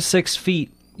 4 to 6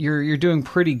 feet, you're doing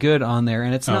pretty good on there,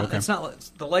 and it's not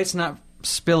the light's not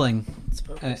spilling.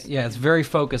 It's it's very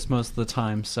focused most of the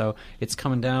time, so it's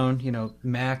coming down.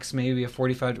 Max maybe a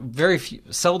 45. Very few,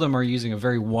 seldom are using a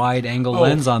very wide angle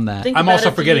lens on that. I'm also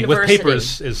forgetting with paper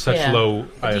is such low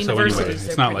at ISO anyway.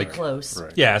 It's not like close.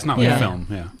 Right. Yeah, it's not like film.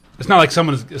 Yeah. It's not like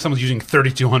someone's using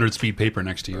 3200 speed paper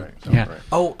next to you. Right. So. Yeah.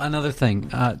 Oh, another thing.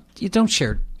 You don't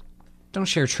share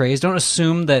trays. Don't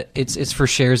assume that it's for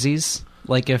sharesies.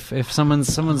 Like if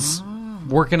someone's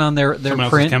working on their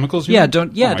Someone print, else's chemicals.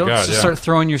 don't start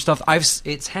throwing your stuff.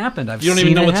 It's happened. You don't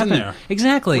even know what's happen. in there.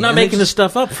 Exactly. We're not making this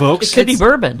stuff up, folks. It could be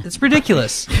bourbon. It's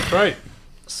ridiculous. Right.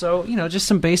 So just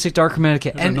some basic darkroom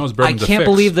etiquette. Everyone knows And I bourbon's a can't fix.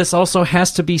 believe this also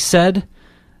has to be said.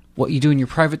 What you do in your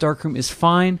private darkroom is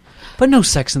fine, but no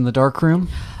sex in the darkroom.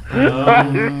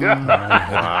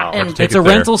 Wow. And It's a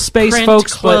rental space, print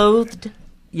folks. clothed. But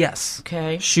yes.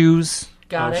 Okay. Shoes,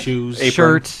 Got it. Shoes.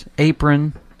 shirt,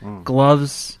 apron,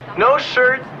 gloves. No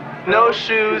shirt, no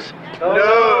shoes,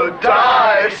 no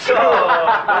dice.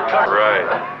 Right.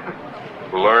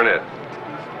 Learn it.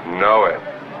 Know it.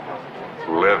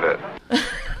 Live it.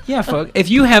 Yeah, folks. If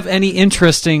you have any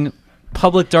interesting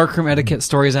public darkroom etiquette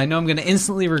stories, I know I'm going to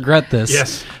instantly regret this.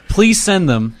 Yes. Please send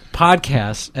them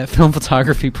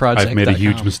podcast@filmphotographyproject.com. I've made a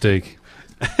huge mistake.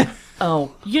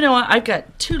 Oh, I've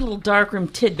got 2 little darkroom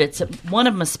tidbits. One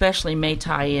of them especially may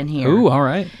tie in here. Ooh, all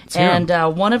right. Let's hear 'em.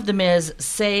 And one of them is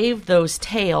save those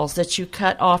tails that you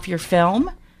cut off your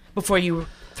film before you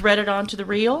thread it onto the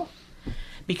reel.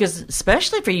 Because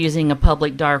especially if you're using a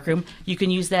public darkroom, you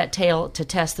can use that tail to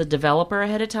test the developer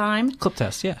ahead of time. Clip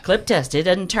test, yeah. Clip test. It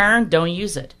doesn't turn, don't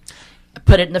use it.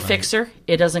 Put it in the fixer.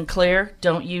 It doesn't clear,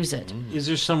 don't use it. Is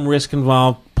there some risk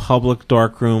involved? Public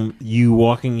darkroom, you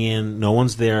walking in, no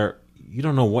one's there. You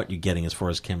don't know what you're getting as far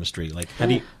as chemistry. Like, how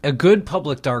do you? A good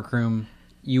public darkroom,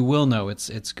 you will know it's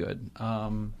good.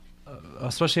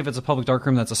 Especially if it's a public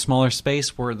darkroom that's a smaller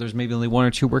space where there's maybe only 1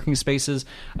 or 2 working spaces.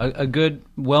 A good,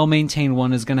 well-maintained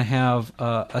one is going to have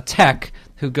a tech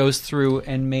who goes through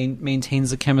and maintains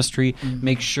the chemistry,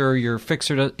 makes sure your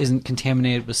fixer isn't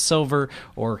contaminated with silver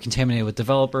or contaminated with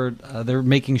developer. They're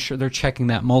making sure they're checking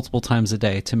that multiple times a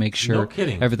day to make sure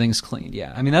everything's clean.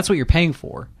 Yeah, I mean that's what you're paying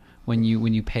for when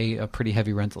you pay a pretty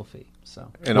heavy rental fee. So.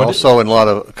 And also in a lot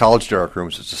of college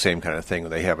darkrooms, it's the same kind of thing.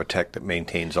 They have a tech that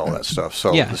maintains all that stuff.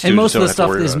 So yeah, the and most of the don't have to stuff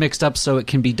worry is about it. mixed up so it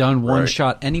can be done one Right.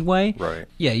 shot anyway. Right.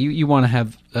 Yeah, you want to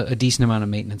have a decent amount of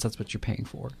maintenance. That's what you're paying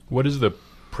for. What is the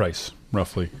price,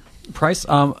 roughly? Price?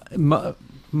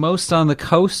 Most on the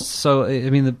coast. So, I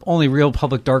mean, the only real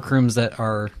public darkrooms that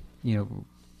are,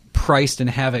 priced and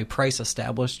have a price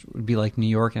established would be like New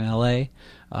York and LA.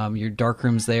 Your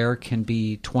darkrooms there can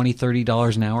be $20,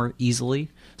 $30 an hour easily.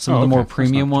 Some of the more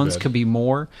premium ones could be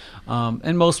more.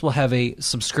 And most will have a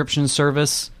subscription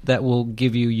service that will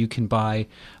give you can buy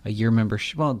a year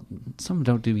membership. Well, some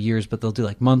don't do years, but they'll do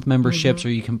like month memberships, or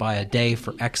you can buy a day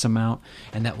for X amount,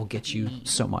 and that will get you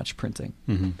so much printing.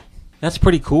 Mm-hmm. That's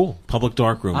pretty cool. Public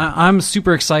darkroom. I'm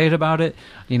super excited about it.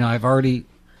 I've already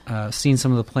seen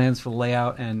some of the plans for the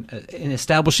layout, and in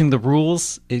establishing the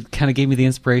rules, it kind of gave me the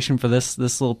inspiration for this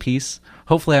little piece.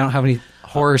 Hopefully, I don't have any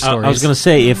horror stories. I was going to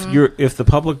say if the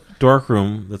public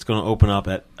darkroom that's going to open up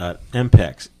at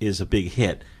MPEX is a big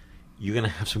hit, you're going to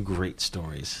have some great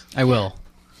stories. I will.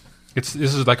 This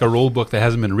is like a rule book that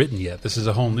hasn't been written yet. This is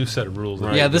a whole new set of rules.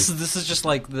 Right. Yeah, this is just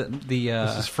like the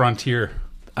this is frontier.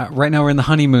 Right now we're in the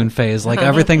honeymoon phase. Like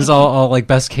everything's all like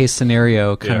best case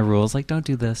scenario kind of rules. Like don't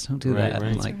do this, don't do that.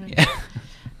 Right. Like, yeah.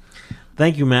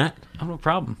 Thank you, Matt. Oh, no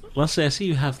problem. Leslie, I see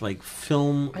you have like I do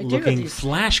film-looking have these-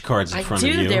 flashcards in I front do.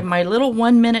 of you. They're my little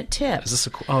 1-minute tips. Is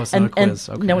this oh, it's not a quiz.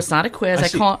 Okay. No, it's not a quiz. I I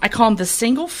see- call them the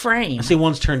single frame. I see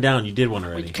one's turned down. You did one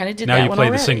already. Kind of did Now that you one play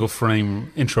already. the single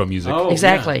frame intro music. Oh,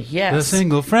 Exactly. yeah. The Yes.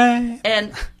 single frame.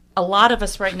 And a lot of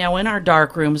us right now in our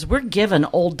dark rooms, we're given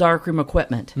old darkroom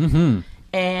equipment. Mm-hmm.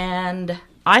 And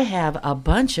I have a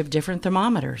bunch of different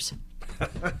thermometers.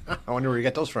 I wonder where you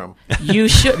get those from. You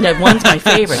should. No, one's my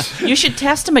favorite. You should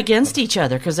test them against each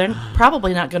other because they're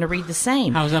probably not going to read the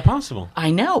same. How is that possible? I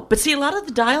know. But see, a lot of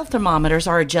the dial thermometers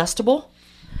are adjustable.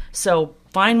 So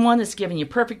find one that's giving you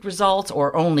perfect results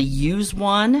or only use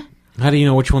one. How do you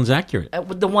know which one's accurate?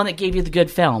 The one that gave you the good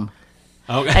film.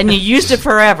 Okay. And you used it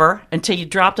forever until you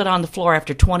dropped it on the floor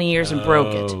after 20 years and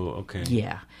broke it. Oh, okay.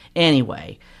 Yeah.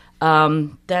 Anyway,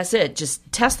 that's it.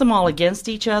 Just test them all against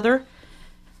each other.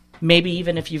 Maybe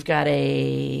even if you've got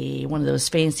one of those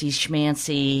fancy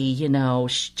schmancy,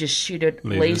 just shoot it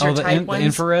laser type ones. The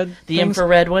infrared? The things?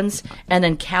 infrared ones, and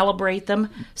then calibrate them.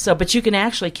 But you can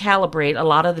actually calibrate a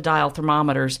lot of the dial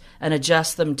thermometers and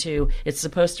adjust them to, it's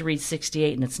supposed to read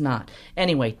 68 and it's not.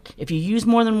 Anyway, if you use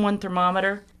more than one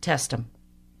thermometer, test them.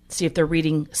 See if they're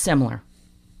reading similar.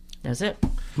 That's it.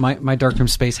 My darkroom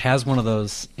space has one of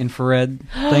those infrared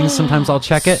things. Sometimes I'll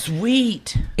check it.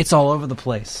 Sweet. It's all over the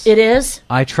place. It is?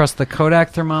 I trust the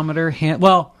Kodak thermometer.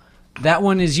 Well, that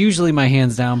one is usually my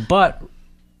hands down, but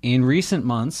in recent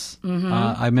months,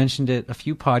 I mentioned it a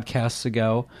few podcasts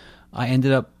ago, I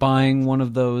ended up buying one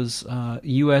of those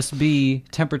USB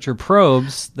temperature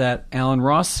probes that Alan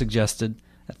Ross suggested.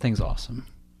 That thing's awesome.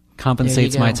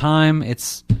 Compensates my time.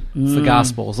 It's the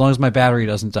gospel, as long as my battery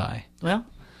doesn't die. Well,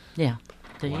 yeah.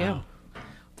 There you go.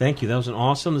 Thank you. That was an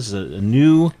awesome. This is a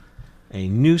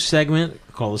new segment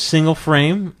called a single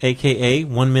frame, aka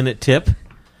 1 minute tip,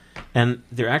 and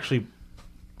they're actually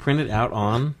printed out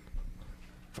on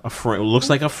a frame. It looks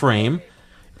like a frame,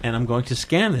 and I'm going to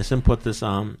scan this and put this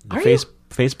on the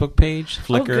Facebook page,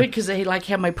 Flickr. Oh, good, because they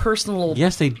have my personal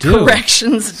yes, they do.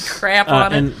 corrections and crap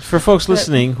on it. And for folks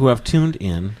listening who have tuned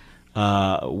in,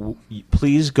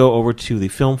 please go over to the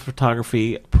Film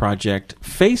Photography Project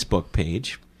Facebook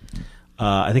page.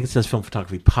 I think it says Film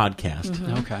Photography Podcast.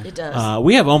 Mm-hmm. Okay, it does.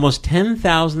 We have almost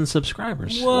 10,000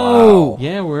 subscribers. Whoa!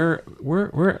 Yeah, we're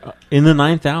in the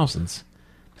 9,000s.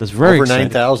 That's very over exciting.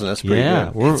 9,000. That's pretty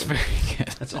good. That's very good.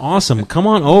 That's awesome. Come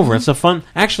on over. It's a fun.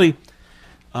 Actually,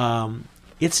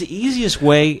 it's the easiest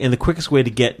way and the quickest way to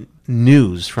get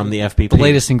news from the FPP. The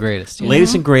latest and greatest. Yeah.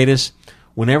 Latest and greatest.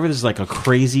 Whenever there's like a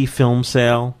crazy film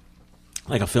sale,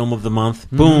 like a film of the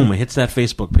month, boom, it hits that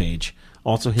Facebook page.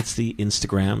 Also hits the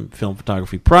Instagram, Film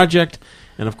Photography Project,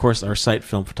 and of course our site,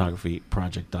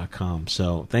 filmphotographyproject.com.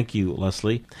 So thank you,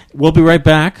 Leslie. We'll be right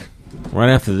back, right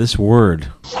after this word.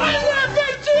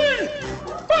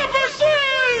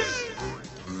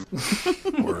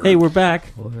 Hey, we're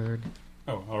back. Word.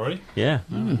 Oh, already? Yeah.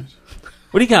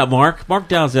 What do you got, Mark? Mark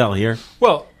Dalzell here.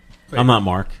 Well, I'm not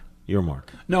Mark. You're Mark.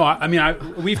 No,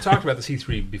 we've talked about the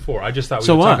C3 before. I just thought we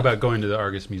So would what? talk about going to the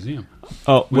Argus Museum.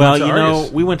 Oh, We well, went to you know,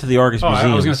 Argus. we went to the Argus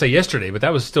Museum. I was going to say yesterday, but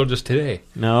that was still just today.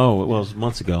 No, it was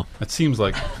months ago. That seems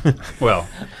like, well,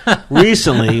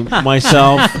 Recently,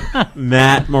 myself,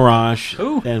 Matt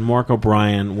Marash, and Mark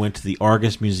O'Brien went to the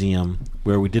Argus Museum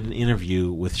where we did an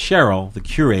interview with Cheryl, the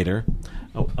curator,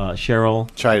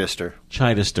 Cheryl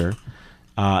Chichester.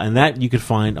 And that you could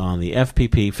find on the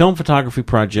FPP Film Photography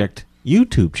Project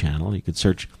YouTube channel. You could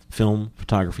search Film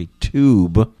Photography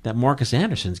Tube. That Marcus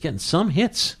Anderson's getting some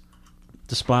hits.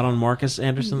 The spot on Marcus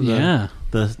Anderson, the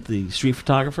street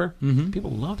photographer. Mm-hmm.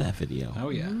 People love that video. Oh,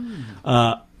 yeah.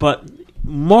 But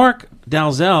Mark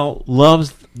Dalzell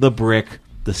loves the brick,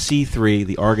 the C3,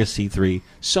 the Argus C3,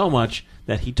 so much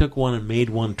that he took one and made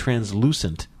one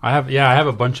translucent. I have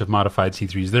a bunch of modified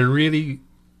C3s. They're really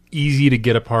easy to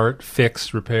get apart,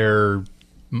 fix, repair,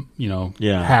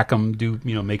 hack them,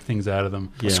 make things out of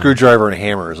them. A screwdriver and a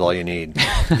hammer is all you need.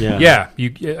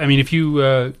 If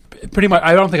you pretty much,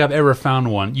 I don't think I've ever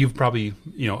found one. You've probably,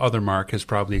 other Mark has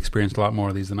probably experienced a lot more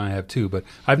of these than I have too, but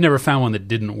I've never found one that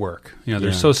didn't work.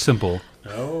 They're so simple.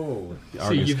 Oh,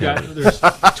 see, there's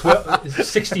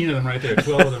 16 of them right there,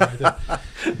 12 of them right there.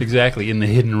 Exactly, in the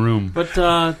hidden room. But,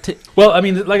 like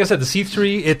I said, the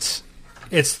C3,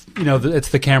 it's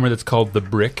the camera that's called the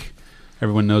Brick.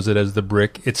 Everyone knows it as the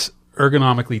Brick. It's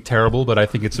ergonomically terrible, but I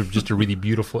think it's just a really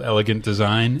beautiful, elegant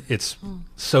design. It's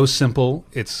so simple.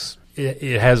 It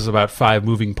has about 5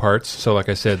 moving parts. So like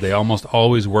I said, they almost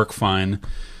always work fine.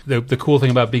 The cool thing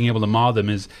about being able to mod them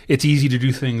is it's easy to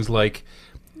do things like,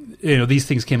 these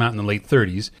things came out in the late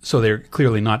 30s, so they're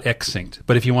clearly not X-synced.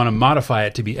 But if you want to modify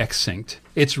it to be X-synced,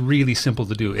 it's really simple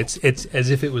to do. It's as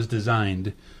if it was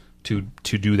designed to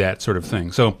do that sort of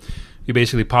thing. So you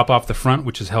basically pop off the front,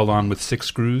 which is held on with 6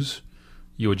 screws.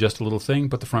 You adjust a little thing,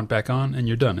 put the front back on, and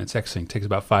you're done. It's X-Sync. Takes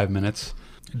about 5 minutes.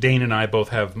 Dane and I both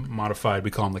have modified,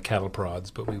 we call them the cattle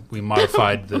prods, but we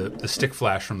modified the stick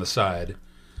flash from the side.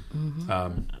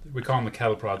 We call them the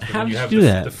cattle prods. How did you have you do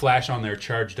that? the flash on there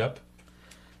charged up.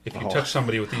 If you touch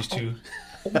somebody with these two...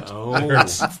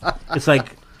 It's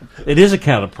like... It is a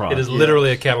cattle prod. It is literally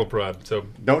a cattle prod. So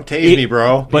don't tase me,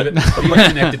 bro. But it's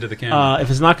connected to the camera. If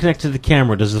it's not connected to the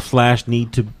camera, does the flash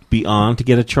need to be on to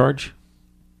get a charge?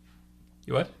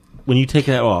 You what? When you take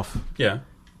that off, Yeah.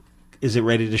 is it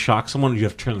ready to shock someone, or do you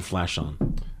have to turn the flash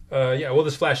on? Yeah. Well,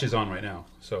 this flash is on right now,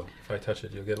 so if I touch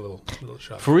it, you'll get a little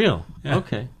shock. For real? Yeah.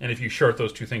 Okay. And if you short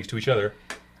those two things to each other,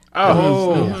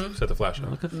 set the flash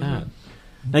on. Look at that.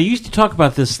 Now you used to talk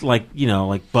about this like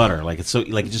butter, like it's so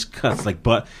like it just cuts like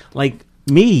like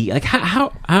me. Like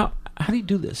how do you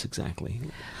do this exactly?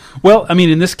 Well, I mean,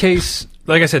 in this case,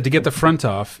 like I said, to get the front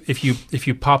off, if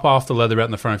you pop off the leather out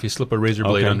in the front, if you slip a razor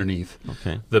blade underneath,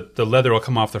 the leather will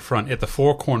come off the front at the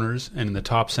 4 corners and in the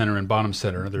top center and bottom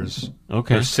center. There's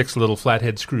 6 little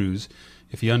flathead screws.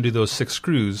 If you undo those 6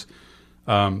 screws,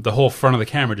 the whole front of the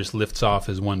camera just lifts off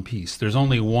as one piece. There's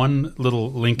only one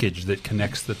little linkage that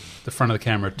connects the front of the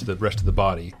camera to the rest of the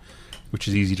body, which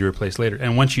is easy to replace later.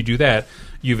 And once you do that,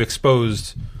 you've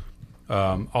exposed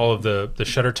all of the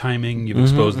shutter timing. You've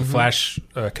exposed the flash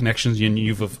connections.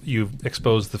 You've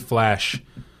exposed the flash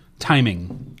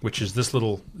timing, which is this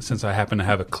little. Since I happen to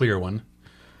have a clear one,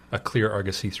 a clear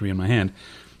Argus C3 in my hand,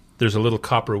 there's a little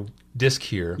copper disc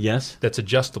here. Yes. That's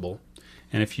adjustable,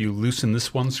 and if you loosen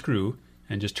this one screw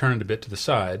and just turn it a bit to the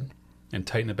side and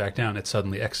tighten it back down, it's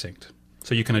suddenly X-synced.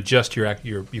 So you can adjust you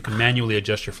can manually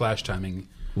adjust your flash timing.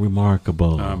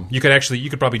 Remarkable. You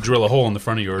could probably drill a hole in the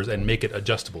front of yours and make it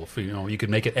adjustable. You could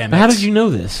make it MX. But how did you know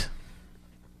this?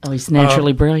 Oh, he's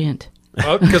naturally brilliant.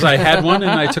 Because I had one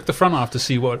and I took the front off to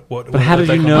see what. But how did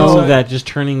you know that just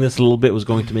turning this a little bit was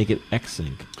going to make it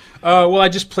X-sync? Well, I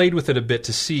just played with it a bit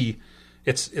to see.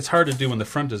 It's hard to do when the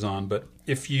front is on, but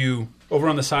if you over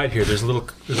on the side here, there's a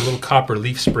little copper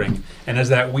leaf spring, and as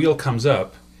that wheel comes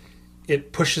up,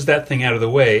 it pushes that thing out of the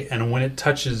way, and when it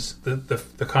touches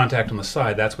the contact on the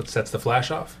side, that's what sets the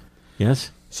flash off.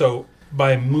 Yes. So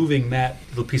by moving that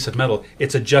little piece of metal,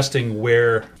 it's adjusting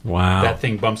where that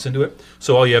thing bumps into it.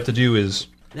 So all you have to do is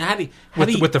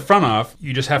with the front off,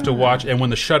 you just have to watch, and when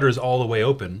the shutter is all the way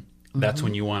open, that's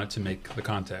when you want it to make the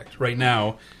contact. Right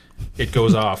now, it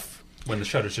goes off when the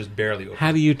shutter's just barely open.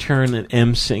 How do you turn an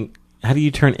M-Sync? How do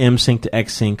you turn M-Sync to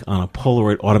X-Sync on a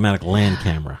Polaroid automatic land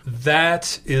camera?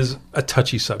 That is a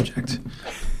touchy subject.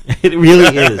 It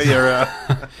really is.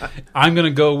 I'm going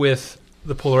to go with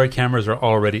the Polaroid cameras are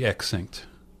already X-synced.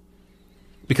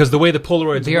 Because the way the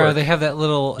Polaroids work... they have that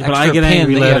little but extra I get pin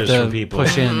angry that you have letters to from people.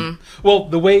 push in. Well,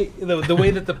 the way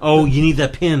that the... Oh, you need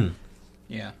that pin.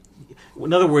 Yeah.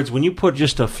 In other words, when you put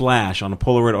just a flash on a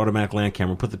Polaroid automatic land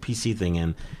camera, put the PC thing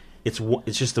in, it's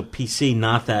just a PC,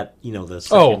 not that the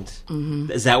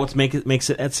second. Is that what makes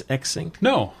it X-synced?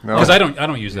 No, because I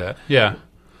don't use that. Yeah,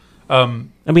 I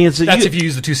mean that's if you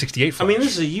use the 268 flash. I mean,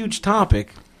 this is a huge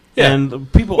topic, yeah.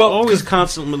 and people always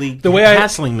constantly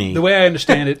hassling me. The way I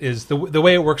understand it is the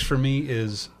way it works for me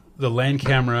is the land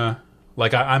camera.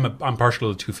 Like I'm partial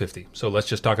to the 250, so let's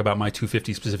just talk about my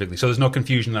 250 specifically. So there's no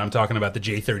confusion that I'm talking about the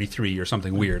J33 or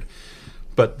something weird.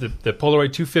 But the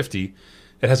Polaroid 250,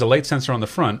 it has a light sensor on the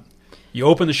front. You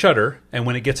open the shutter, and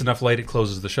when it gets enough light, it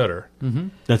closes the shutter. Mm-hmm.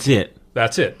 That's it.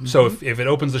 That's it. Mm-hmm. So if it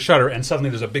opens the shutter and suddenly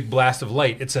there's a big blast of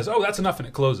light, it says, "Oh, that's enough," and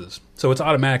it closes. So it's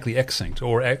automatically X-synced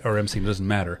or M-synced. Doesn't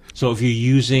matter. So if you're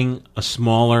using a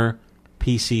smaller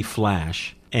PC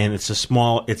flash and it's a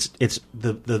small, it's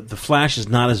the flash is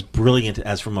not as brilliant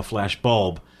as from a flash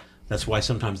bulb. That's why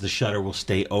sometimes the shutter will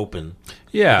stay open.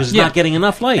 Yeah, because it's not getting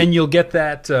enough light, and you'll get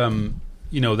that.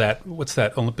 That what's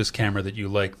that Olympus camera that you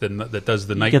like that does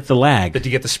the night? You get the lag. That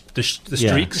you get the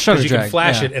streaks. Shutter you can drag,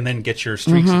 flash it and then get your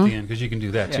streaks at the end because you can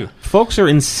do that too. Folks are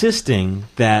insisting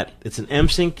that it's an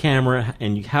M-Sync camera,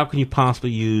 and how can you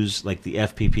possibly use like the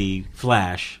FPP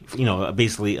flash?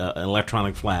 Basically an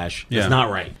electronic flash. Yeah. It's not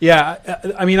right.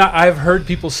 Yeah, I mean, I've heard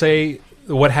people say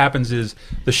what happens is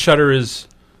the shutter is.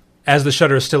 As the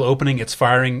shutter is still opening, it's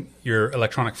firing your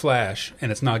electronic flash,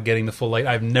 and it's not getting the full light.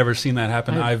 I've never seen that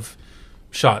happen. I've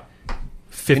shot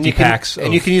 50 packs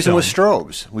and you can use them with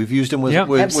strobes. We've used them with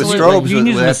strobes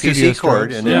with that PC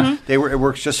cord, and it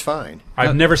works just fine.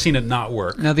 I've never seen it not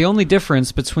work. Now, the only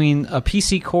difference between a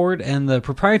PC cord and the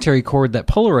proprietary cord that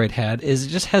Polaroid had is it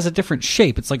just has a different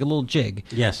shape. It's like a little jig.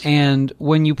 Yes. And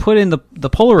when you put in the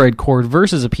Polaroid cord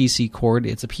versus a PC cord,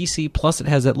 it's a PC plus it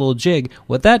has that little jig.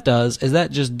 What that does is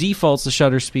that just defaults the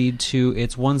shutter speed to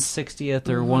its 1/60th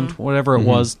or whatever it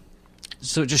was.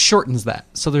 So it just shortens that.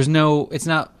 So there's no,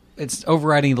 it's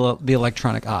overriding the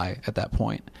electronic eye at that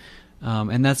point.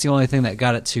 And that's the only thing that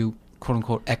got it to quote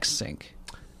unquote X-Sync.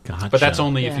 Gotcha. But that's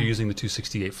only if you're using the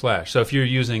 268 flash. So if you're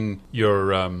using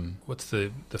your what's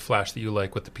the flash that you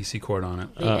like with the PC cord on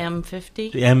it? The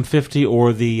M50? The M50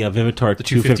 or the Vivitar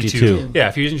 252. Yeah,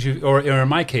 if you're using, or in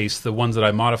my case, the ones that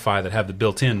I modify that have the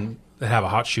built-in, that have a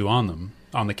hot shoe on them,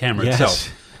 on the camera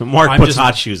itself. Mark puts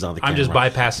hot shoes on the camera. I'm just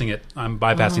bypassing it. I'm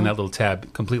bypassing that little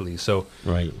tab completely. So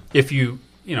if you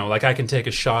know, like I can take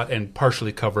a shot and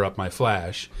partially cover up my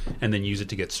flash and then use it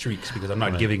to get streaks because I'm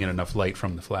not giving it enough light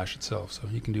from the flash itself. So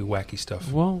you can do wacky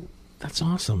stuff. Well, that's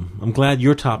awesome. I'm glad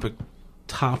your topic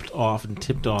topped off and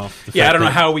tipped off. The I don't know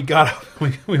how we got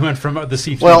we went from the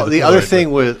C3. Well, the other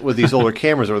thing with these older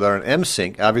cameras with an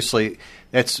M-Sync, obviously,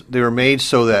 they were made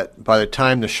so that by the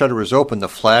time the shutter was open, the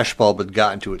flash bulb had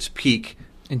gotten to its peak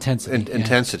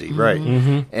intensity, right?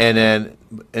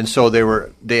 And so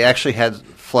they actually had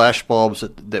flash bulbs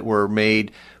that were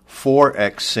made for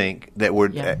X-Sync that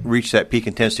would reach that peak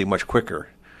intensity much quicker.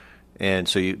 And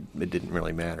so it didn't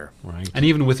really matter. Right. And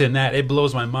even within that, it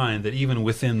blows my mind that even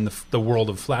within the world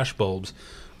of flash bulbs,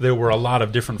 there were a lot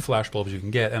of different flash bulbs you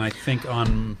can get. And I think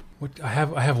I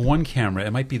have one camera,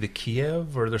 it might be the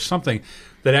Kiev, or there's something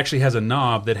that actually has a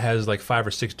knob that has like 5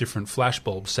 or 6 different flash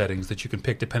bulb settings that you can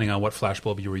pick depending on what flash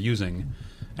bulb you were using.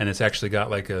 And it's actually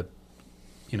got like a,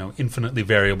 infinitely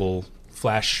variable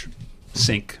flash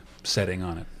sync setting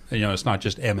on it. It's not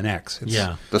just M and X. It's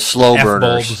the slow F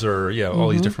burners bulbs or all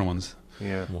these different ones.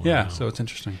 Yeah, yeah. So it's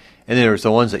interesting. And then there's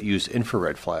the ones that use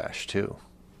infrared flash too,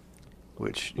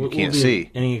 which you can't see.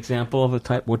 Any example of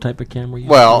what type of camera you use?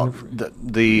 Well,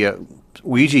 the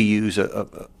Ouija use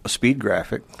a speed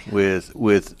graphic with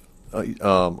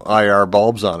IR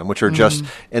bulbs on them, which are just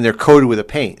and they're coated with a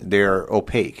paint. They're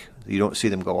opaque. You don't see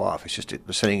them go off. It's just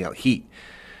they're sending out heat.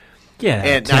 Yeah,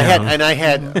 and I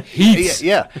had heat.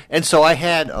 Yeah, and so I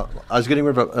was getting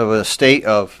rid of a state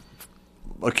of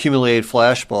accumulated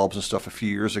flash bulbs and stuff a few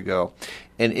years ago,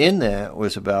 and in that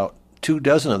was about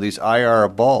 24 of these IR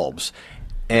bulbs,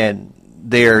 and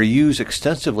they are used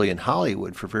extensively in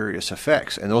Hollywood for various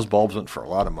effects, and those bulbs went for a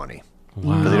lot of money.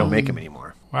 Wow. But they don't make them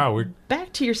anymore. Wow, we're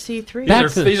back to your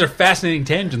C3. These are fascinating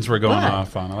tangents we're going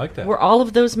off on. I like that. Were all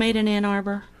of those made in Ann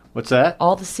Arbor? What's that?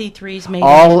 All the C3s made in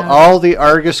Ann Arbor? All the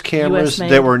Argus cameras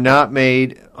that were not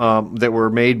made, that were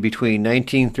made between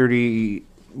 1930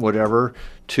 whatever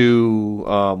to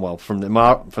from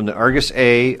the Argus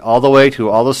A all the way to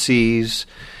all the C's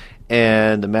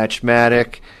and the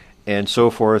Matchmatic and so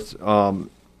forth.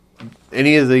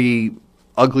 Any of the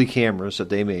ugly cameras that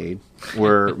they made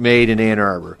were made in Ann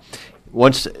Arbor.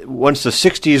 Once the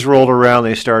 60s rolled around,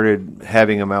 they started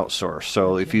having them outsourced.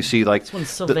 So if you see like the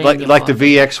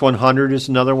VX100 is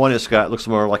another one. It looks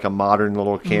more like a modern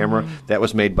little camera that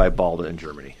was made by Balda in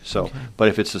Germany. So, but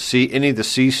if it's any of the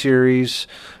C series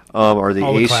or the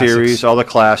A series, all the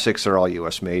classics are all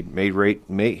U.S.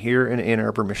 made here in Ann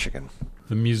Arbor, Michigan.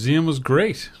 The museum was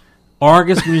great.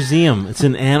 Argus Museum. It's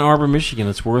in Ann Arbor, Michigan.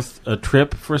 It's worth a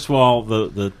trip. First of all,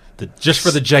 the just for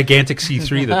the gigantic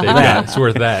C3 that they've got, it's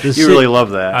worth that. You really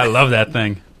love that. I love that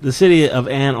thing. The city of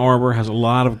Ann Arbor has a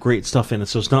lot of great stuff in it,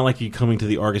 so it's not like you're coming to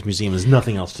the Argus Museum. There's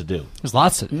nothing else to do. There's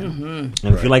lots to do. And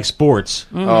if you like sports,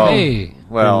 then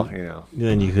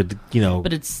you could,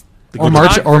 But it's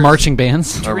or marching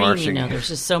bands, there's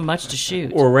just so much to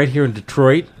shoot. Or right here in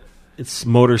Detroit. It's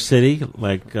Motor City,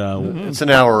 it's an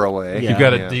hour away.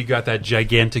 Yeah. You got that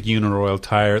gigantic Uniroyal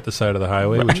tire at the side of the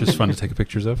highway, which is fun to take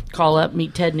pictures of. Call up,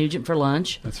 meet Ted Nugent for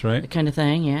lunch. That's right. That kind of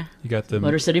thing, yeah. You got the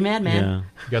Motor City Madman. Yeah.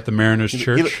 You got the Mariners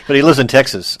Church. But he lives in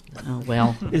Texas. Oh,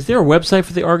 well. Is there a website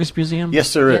for the Argus Museum?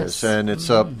 Yes, there is, and it's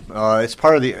it's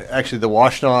part of the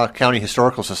Washtenaw County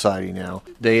Historical Society now.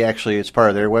 It's part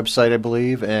of their website, I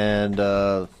believe, and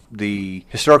the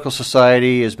Historical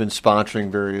Society has been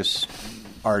sponsoring various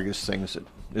Argus things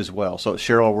as well. So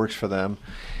Cheryl works for them,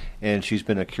 and she's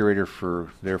been a curator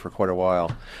there for quite a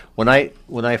while. When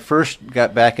I first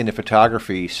got back into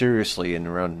photography seriously in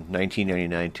around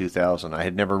 1999, 2000, I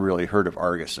had never really heard of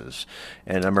Arguses,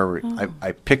 and I remember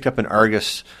I picked up an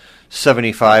Argus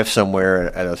 75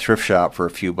 somewhere at a thrift shop for a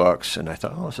few bucks, and I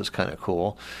thought, this is kind of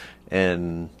cool.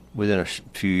 And within a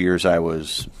few years, I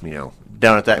was,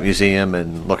 down at that museum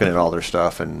and looking at all their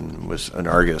stuff, and was an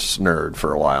Argus nerd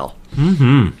for a while.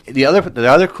 Mm-hmm. The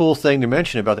other cool thing to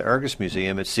mention about the Argus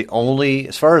Museum, it's the only,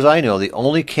 as far as I know, the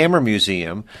only camera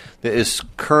museum that is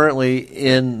currently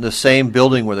in the same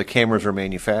building where the cameras were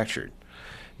manufactured.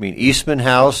 I mean, Eastman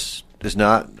House is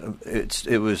not.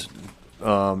 It was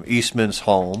Eastman's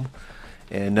home,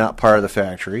 and not part of the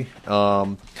factory.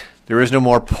 There is no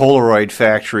more Polaroid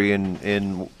factory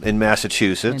in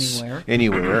Massachusetts.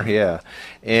 Anywhere, yeah.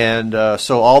 And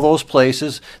so all those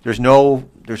places, there's no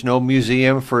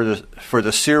museum for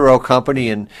the Ciro company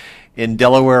in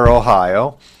Delaware,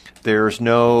 Ohio. There's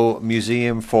no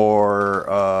museum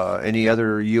for any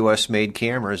other U.S. made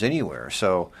cameras anywhere.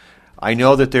 So I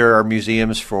know that there are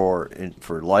museums for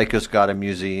Leica's got a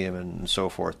museum and so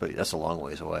forth, but that's a long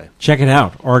ways away. Check it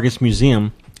out, Argus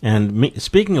Museum. And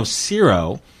speaking of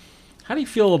Ciro, how do you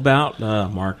feel about,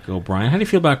 Mark O'Brien, how do you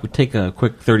feel about we take a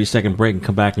quick 30-second break and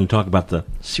come back and talk about the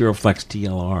Ciroflex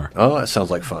TLR? Oh, that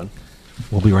sounds like fun.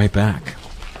 We'll be right back.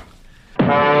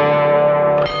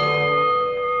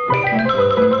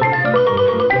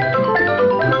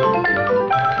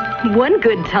 One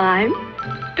good time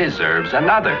deserves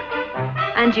another.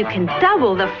 And you can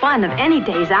double the fun of any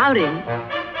day's outing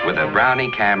with a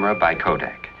Brownie camera by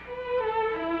Kodak.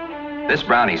 This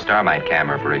Brownie Starmite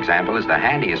camera, for example, is the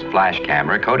handiest flash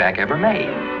camera Kodak ever made.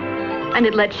 And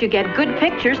it lets you get good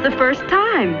pictures the first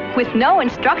time, with no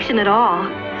instruction at all.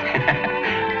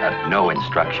 No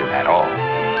instruction at all.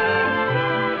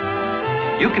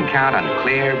 You can count on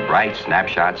clear, bright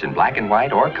snapshots in black and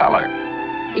white or color.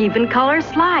 Even color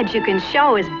slides you can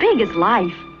show as big as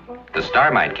life. The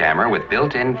Starmite camera with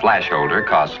built-in flash holder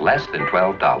costs less than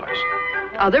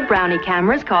 $12. Other Brownie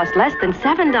cameras cost less than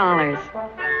 $7.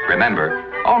 Remember,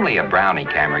 only a Brownie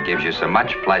camera gives you so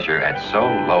much pleasure at so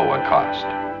low a cost.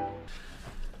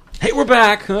 Hey, we're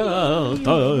back.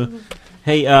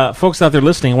 Hey, folks out there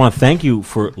listening, I want to thank you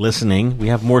for listening. We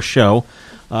have more show.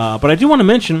 But I do want to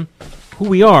mention who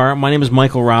we are. My name is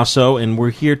Michael Rosso, and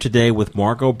we're here today with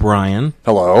Mark O'Brien.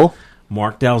 Hello.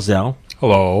 Mark Dalzell.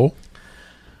 Hello.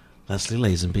 Leslie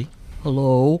Lazenby.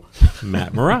 Hello.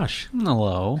 Matt Marash.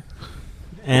 Hello.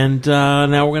 And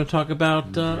now we're going to talk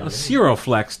about a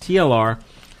Ciroflex TLR.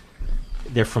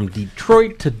 They're from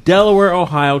Detroit to Delaware,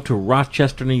 Ohio to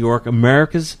Rochester, New York.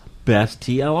 America's best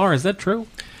TLR. Is that true?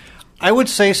 I would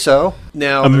say so.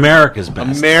 Now, America's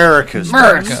best.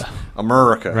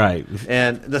 America. Right.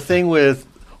 And the thing with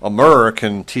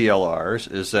American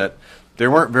TLRs is that there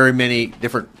weren't very many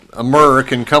different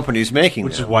American companies making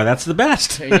Which them. is why that's the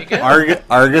best. There you go.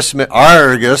 Argus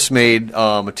made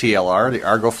a TLR, the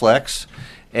Argoflex,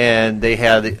 and they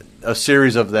had a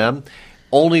series of them.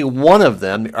 Only one of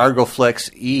them, the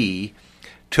Argoflex E,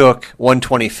 took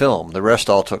 120 film. The rest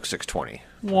all took 620.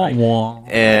 Wah, wah.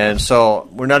 And so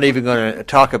we're not even going to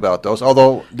talk about those,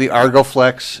 although the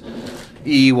Argoflex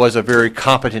E was a very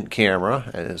competent camera,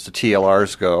 as the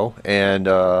TLRs go, and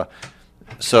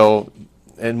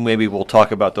and maybe we'll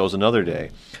talk about those another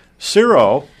day.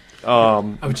 Ciro.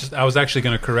 I was actually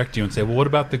going to correct you and say, well, what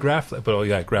about the Graflex? But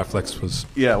Graflex was.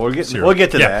 Yeah, we'll get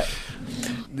to that.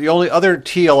 The only other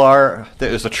TLR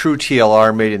that is a true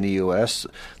TLR made in the U.S.,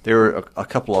 there were a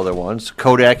couple other ones.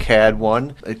 Kodak had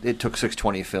one. It took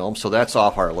 620 film, so that's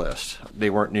off our list. They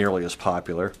weren't nearly as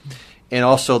popular. And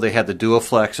also they had the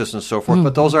Duoflexes and so forth,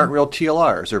 but those aren't real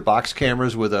TLRs. They're box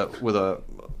cameras with a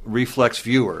reflex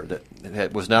viewer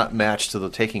that was not matched to the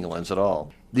taking lens at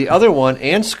all. The other one,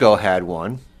 Ansco had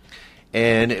one,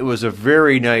 and it was a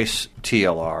very nice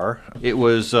TLR. It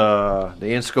was the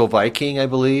Ansco Viking, I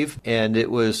believe, and it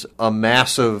was a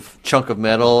massive chunk of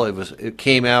metal. It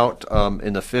came out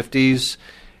in the 50s.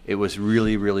 It was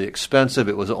really, really expensive.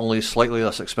 It was only slightly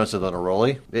less expensive than a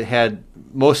Rolly. It had,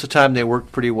 most of the time they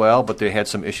worked pretty well, but they had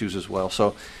some issues as well.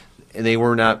 And they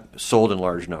were not sold in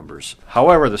large numbers.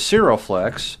 However, the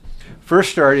Ciroflex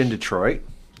first started in Detroit,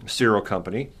 Ciro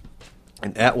Company,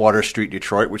 in Atwater Street,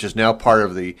 Detroit, which is now part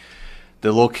of the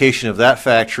location of that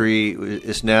factory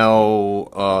is now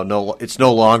it's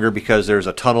no longer, because there's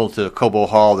a tunnel to Cobo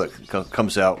Hall that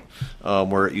comes out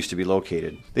where it used to be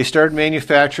located. They started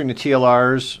manufacturing the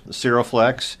TLRs, the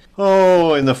Ciroflex,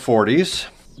 in the 40s.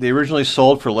 They originally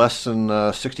sold for less than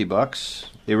 $60.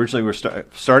 They originally were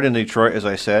started in Detroit, as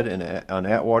I said, on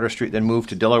Atwater Street, then moved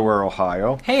to Delaware,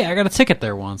 Ohio. Hey, I got a ticket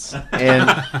there once.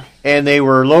 And they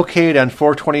were located on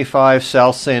 425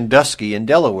 South Sandusky in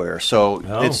Delaware. So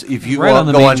if you right want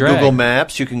to go on Google drag.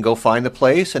 Maps, you can go find the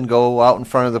place and go out in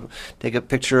front of take a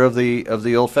picture of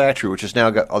the old factory, which has now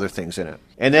got other things in it.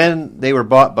 And then they were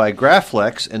bought by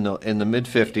Graflex in the mid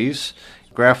 50s.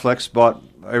 Graflex bought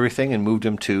everything and moved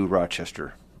them to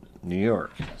Rochester. New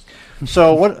York.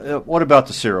 So what about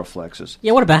the Seroflexes?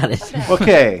 Yeah, what about it?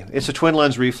 Okay, it's a twin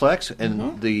lens reflex,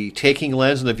 and the taking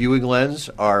lens and the viewing lens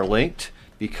are linked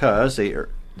because they are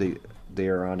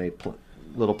on a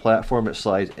little platform that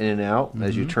slides in and out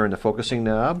as you turn the focusing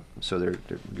knob. So they're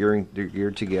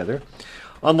geared together.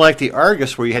 Unlike the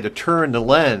Argus, where you had to turn the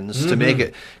lens to make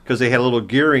it, because they had a little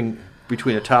gearing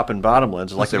between the top and bottom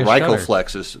lenses, like the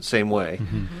Rycoflex is the same way.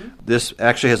 This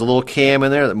actually has a little cam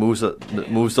in there that moves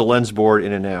the lens board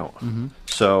in and out.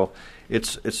 So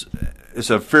it's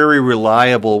a very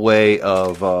reliable way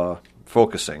of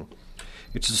focusing.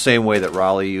 It's the same way that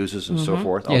Raleigh uses and so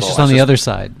forth. Yeah, it's just on the other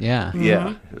side. Yeah.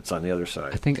 Yeah, it's on the other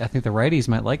side. I think the righties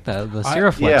might like the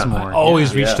Seroflex more. I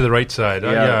always reach to the right side.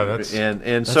 That's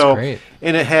so great.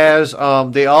 And it has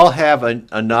they all have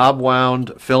a knob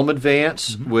wound film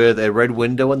advance with a red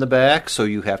window in the back, so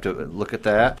you have to look at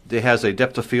that. It has a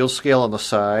depth of field scale on the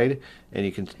side, and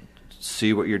you can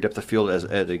see what your depth of field is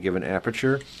at a given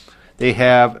aperture. They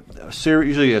have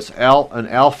usually it's an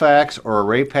Alphax or a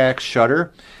Rapax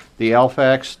shutter. The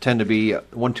Alphax tend to be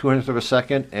 1/200th of a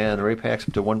second, and the Rapax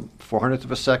up to 1/400th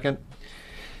of a second.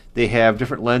 They have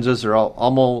different lenses. They're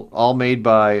all made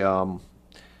by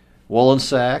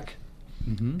Wollensak,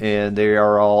 and they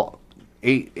are all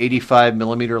 85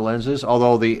 millimeter lenses.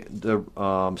 Although the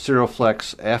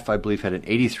Seroflex F, I believe, had an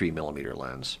 83 millimeter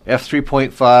lens.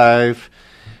 f3.5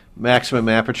 maximum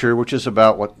aperture, which is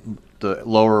about what the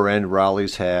lower end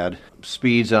Raleighs had.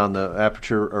 Speeds on the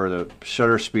aperture or the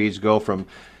shutter speeds go from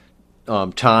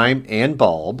time and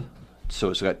bulb, so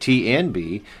it's got T and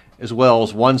B, as well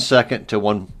as 1 second to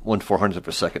 1/400th of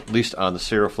a second, at least on the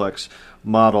Seroflex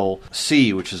Model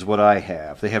C, which is what I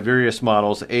have. They have various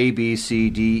models, A, B, C,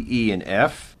 D, E, and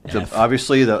F.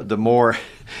 Obviously, the more...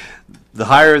 The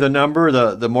higher the number,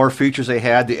 the more features they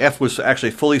had. The F was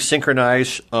actually fully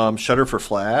synchronized shutter for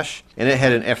flash, and it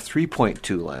had an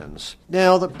f3.2 lens.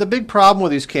 Now, the big problem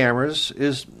with these cameras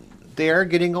is they are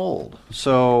getting old.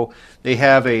 So they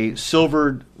have a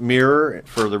silvered mirror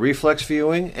for the reflex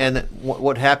viewing, and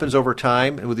what happens over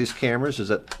time with these cameras is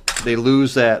that they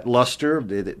lose that luster.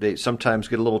 They sometimes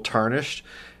get a little tarnished.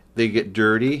 They get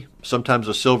dirty. Sometimes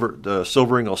the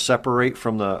silvering will separate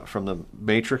from the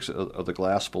matrix of the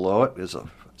glass below it. It's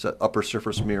an upper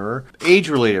surface mirror.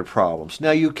 Age-related problems.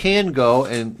 Now you can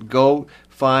go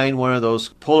find one of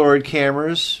those Polaroid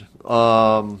cameras,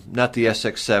 not the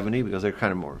SX70 because they're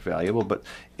kind of more valuable, but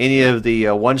any of the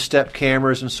one-step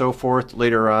cameras and so forth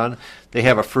later on. They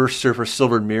have a first surface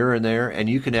silvered mirror in there, and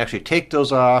you can actually take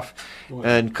those off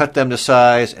and cut them to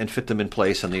size and fit them in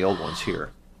place on the old ones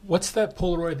here. What's that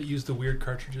Polaroid that used the weird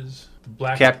cartridges? The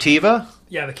black Captiva?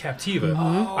 Yeah, the Captiva.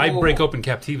 I break open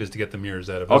Captivas to get the mirrors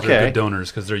out of. Those are good donors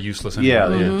because they're useless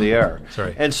anyway. Yeah, they are.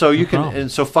 Sorry. And so you can, and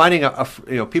so finding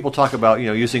people talk about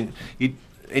using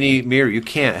any mirror. You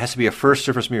can't. It has to be a first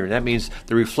surface mirror. That means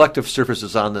the reflective surface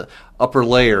is on the upper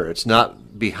layer. It's not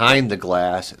behind the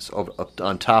glass. It's up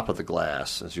on top of the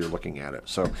glass as you're looking at it.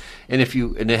 So, and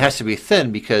it has to be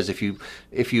thin because if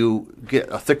you get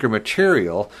a thicker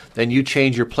material, then you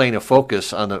change your plane of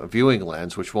focus on the viewing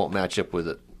lens, which won't match up with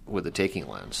the taking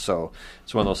lens. So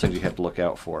it's one of those things you have to look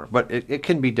out for. But it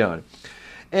can be done.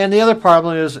 And the other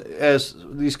problem is, as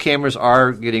these cameras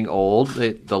are getting old,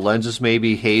 the lenses may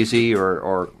be hazy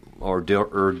or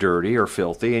dirty or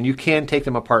filthy, and you can take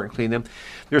them apart and clean them.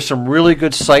 There's some really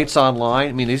good sites online.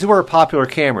 I mean, these were popular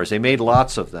cameras. They made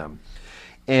lots of them.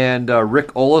 And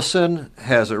Rick Olison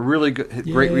has a really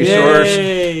great resource.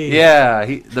 Yeah,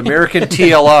 the American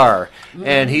TLR.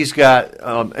 And he's got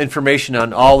information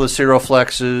on all the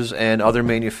Seroflexes and other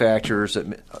manufacturers.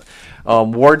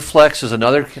 Wardflex is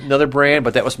another brand,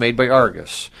 but that was made by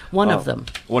Argus. One of them.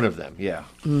 One of them, yeah.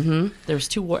 Mm-hmm. There's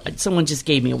two. Someone just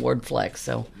gave me a Wardflex,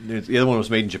 so. The other one was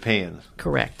made in Japan.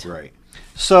 Correct. Right.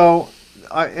 So,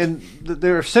 and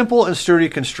they're simple and sturdy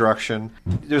construction.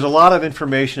 There's a lot of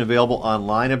information available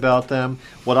online about them.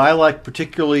 What I like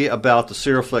particularly about the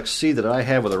Seroflex C that I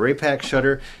have with a Rapax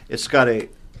shutter, it's got an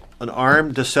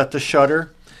arm to set the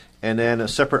shutter, and then a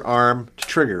separate arm to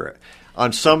trigger it.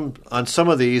 On some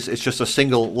of these, it's just a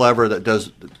single lever that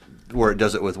does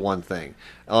it with one thing.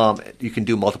 You can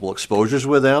do multiple exposures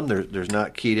with them. There's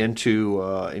not keyed into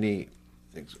any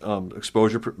double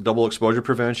exposure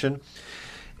prevention.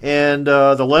 And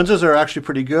the lenses are actually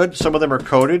pretty good. Some of them are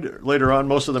coated. Later on,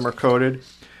 most of them are coated.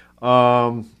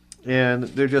 And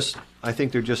I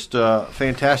think they're just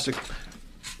fantastic,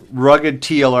 rugged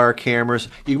TLR cameras.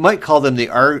 You might call them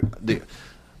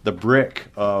the brick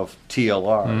of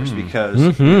TLRs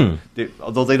because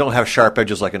although they don't have sharp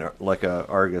edges like a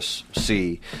Argus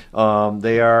C,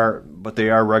 they are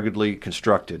ruggedly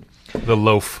constructed. The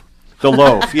loaf. The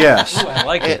loaf, yes. Ooh, I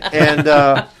like it.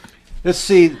 And let's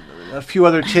see, a few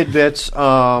other tidbits.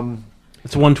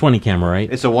 It's a 120 camera,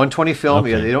 right? It's a 120 film.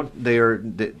 Okay. Yeah,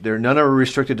 they're none are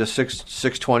restricted to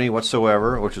 620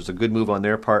 whatsoever, which is a good move on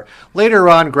their part. Later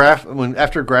on,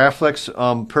 after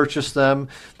Graflex purchased them,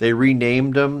 they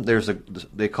renamed them.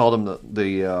 They called them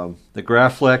the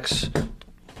Graflex.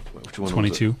 Which one?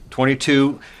 22.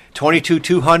 22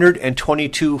 200 and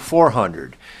 22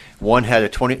 400. One had a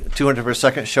 200th of a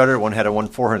second shutter. One had a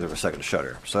 1/400th of a second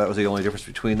shutter. So that was the only difference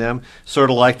between them.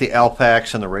 Sort of like the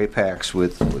Alpax and the Raypax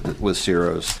with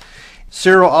Ciros.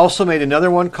 Ciro also made another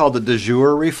one called the De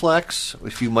Jour Reflex.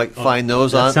 If you might find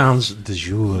those on. That sounds De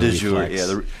Jour. De Jour, Reflex. yeah,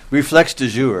 the Reflex De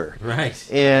Jour.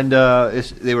 Right. And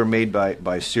they were made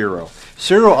by Ciro.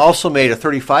 Ciro also made a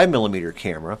 35 millimeter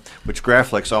camera, which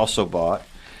Graflex also bought.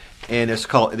 And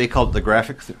they call it the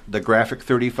graphic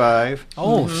 35.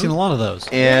 Oh, I've seen a lot of those.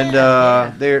 And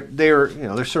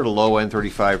they're sort of low end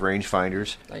 35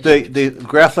 rangefinders. The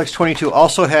Graflex 22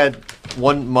 also had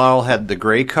one model had the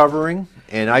gray covering,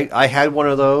 and I had one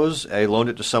of those. I loaned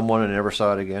it to someone and never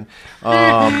saw it again.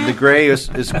 The gray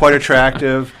is quite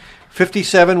attractive.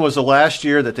 57 was the last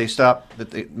year that they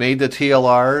made the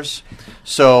TLRs.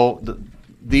 So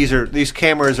these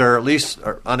cameras are at least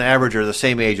on average are the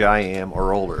same age I am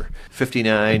or older,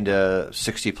 59 to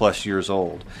 60 plus years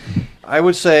old. I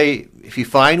would say if you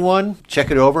find one,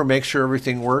 check it over, make sure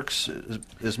everything works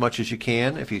as much as you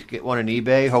can. If you get one on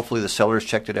eBay, hopefully the seller's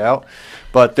checked it out.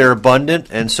 But they're abundant,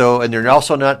 and they're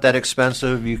also not that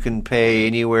expensive. You can pay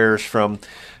anywhere from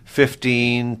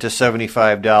 $15 to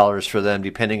 $75 for them,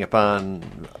 depending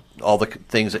upon all the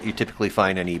things that you typically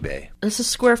find on eBay. This is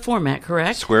square format,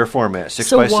 correct? Square format, 6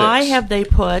 so by 6. So why have they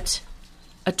put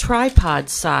a tripod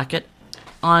socket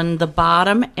on the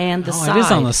bottom and the side? It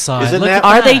is on the side.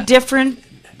 Are they different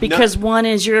because one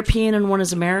is European and one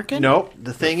is American? No.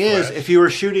 The thing is, if you were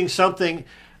shooting something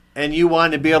and you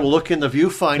wanted to be able to look in the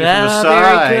viewfinder from the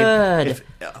side, very good.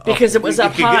 Because it was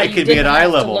up high, it could be at eye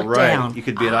level, right? Down. You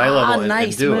could be at eye level nice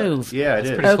and do move. it. Yeah, it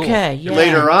is. Okay. Cool. Yeah.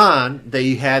 Later on,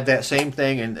 they had that same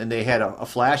thing, and they had a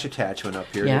flash attachment up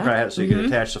here. Yeah. So you could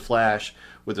attach the flash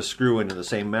with a screw into the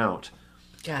same mount.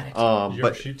 Got it. Did you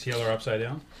ever shoot TLR upside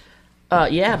down?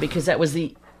 Yeah, because that was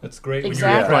the. That's great.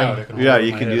 Exactly. When you're proud, Yeah,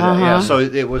 you can do that. Yeah, so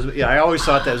it was. Yeah, I always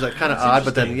thought that was kind of odd,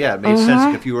 but then it made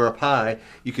sense. If you were up high,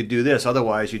 you could do this.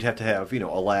 Otherwise, you'd have to have a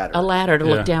ladder. A ladder to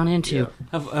look down into.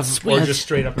 Yeah. Or just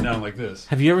straight up and down like this.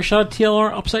 Have you ever shot a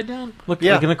TLR upside down? I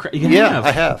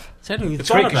have. It's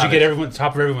great because you get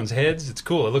top of everyone's heads. It's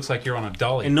cool. It looks like you're on a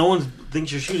dolly, and no one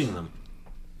thinks you're shooting them.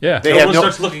 Yeah,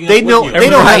 starts looking. They know. They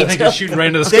don't have. Think you're shooting right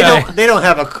into the sky. They don't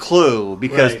have a clue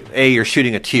because you're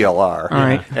shooting a TLR,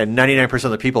 right. And 99% of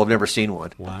the people have never seen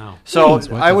one. Wow. So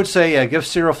I would say, give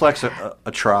Ciroflex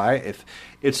a try. If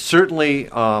it's certainly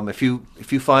if you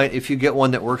get one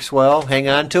that works well, hang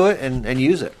on to it and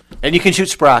use it. And you can shoot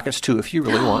sprockets too if you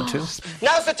really want to.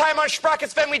 Now's the time our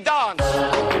sprockets when we dance.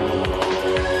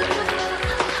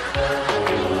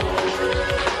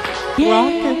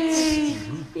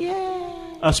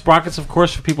 Sprockets, of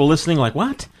course, for people listening, like,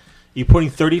 what? You're putting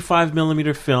 35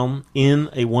 millimeter film in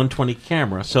a 120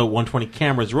 camera. So 120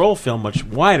 cameras roll film much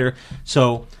wider.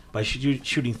 So by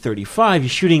shooting 35, you're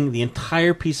shooting the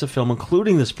entire piece of film,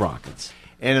 including the sprockets.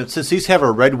 And since these have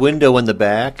a red window in the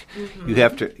back,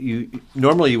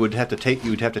 normally you would have to tape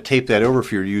that over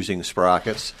if you're using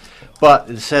sprockets. But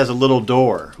this has a little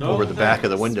door over the back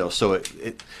of the window, so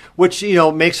which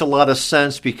makes a lot of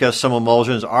sense because some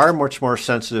emulsions are much more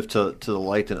sensitive to the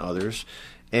light than others.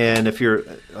 And if you're,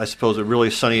 I suppose, a really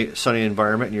sunny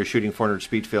environment and you're shooting 400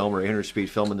 speed film or 800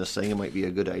 speed film in this thing, it might be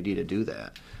a good idea to do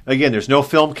that. Again, there's no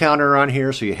film counter on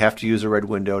here, so you have to use a red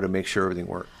window to make sure everything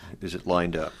works. Is it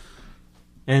lined up?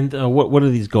 And what are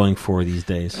these going for these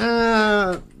days?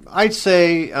 I'd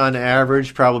say on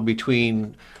average probably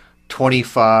between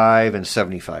 $25 and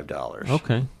 $75.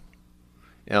 Okay.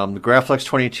 The Graflex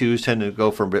 22s tend to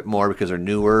go for a bit more because they're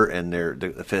newer and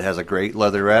if it has a great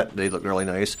leatherette, they look really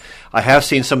nice. I have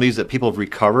seen some of these that people have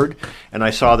recovered, and I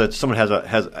saw that someone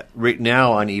has right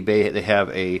now on eBay they have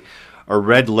a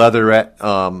red leatherette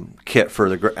kit for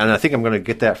and I think I'm going to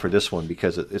get that for this one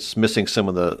because it's missing some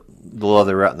of the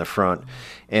leatherette in the front,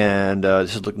 and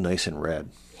this would look nice in red.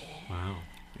 Wow,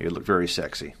 it would look very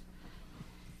sexy.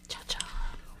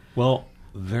 Well,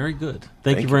 very good.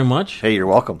 Thank you very much. Hey, you're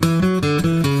welcome.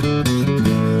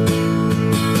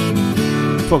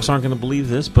 Folks aren't going to believe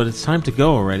this, but it's time to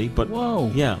go already. But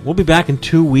whoa, yeah, we'll be back in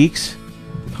 2 weeks.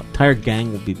 Tired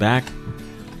Gang will be back.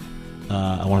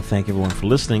 I want to thank everyone for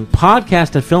listening.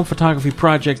 Podcast at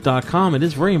filmphotographyproject.com. It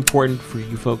is very important for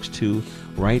you folks to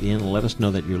write in and let us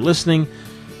know that you're listening.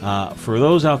 For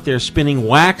those out there spinning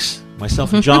wax,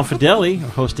 myself and John Fideli are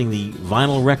hosting the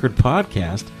Vinyl Record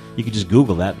Podcast. You can just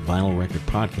Google that, Vinyl Record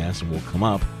Podcast, and we'll come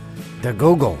up. The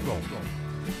Google.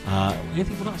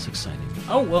 Anything else exciting?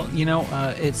 Oh, well,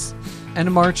 it's end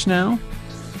of March now.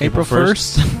 April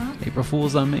 1st. April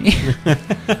Fool's on me.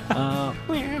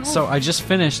 So I just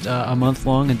finished a month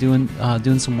long and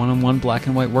doing some one-on-one black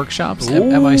and white workshops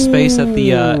at my space at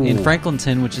the in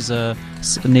Franklinton, which is a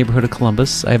neighborhood of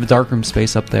Columbus. I have a darkroom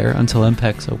space up there until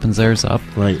MPEX opens theirs up.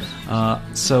 Right.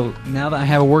 So now that I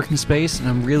have a working space and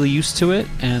I'm really used to it,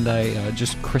 and I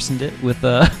just christened it with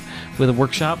a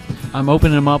workshop, I'm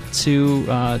opening them up to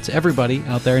everybody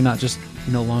out there, not just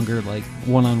no longer like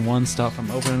one-on-one stuff.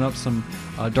 I'm opening up some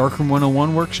Darkroom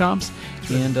 101 workshops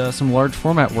and some large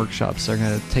format workshops that are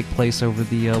going to take place over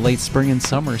the late spring and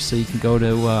summer. So you can go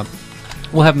to,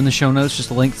 we'll have them in the show notes, just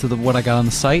a link to what I got on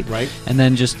the site. Right. And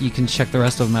then just you can check the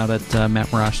rest of them out at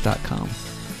mattmarash.com.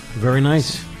 Very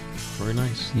nice. Very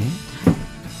nice. Yeah.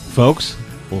 Folks,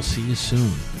 we'll see you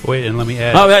soon. Wait, and let me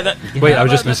add. Oh, wait, I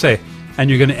was just going to say,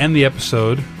 and you're going to end the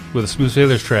episode with a Smooth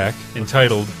Sailors track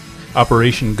entitled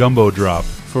Operation Gumbo Drop.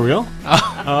 For real?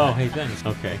 Oh, hey, thanks.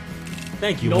 Okay.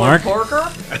 Thank you, Mark. Parker? All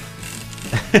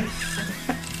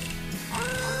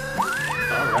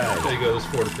right. There you go. There's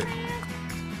 4 to pick.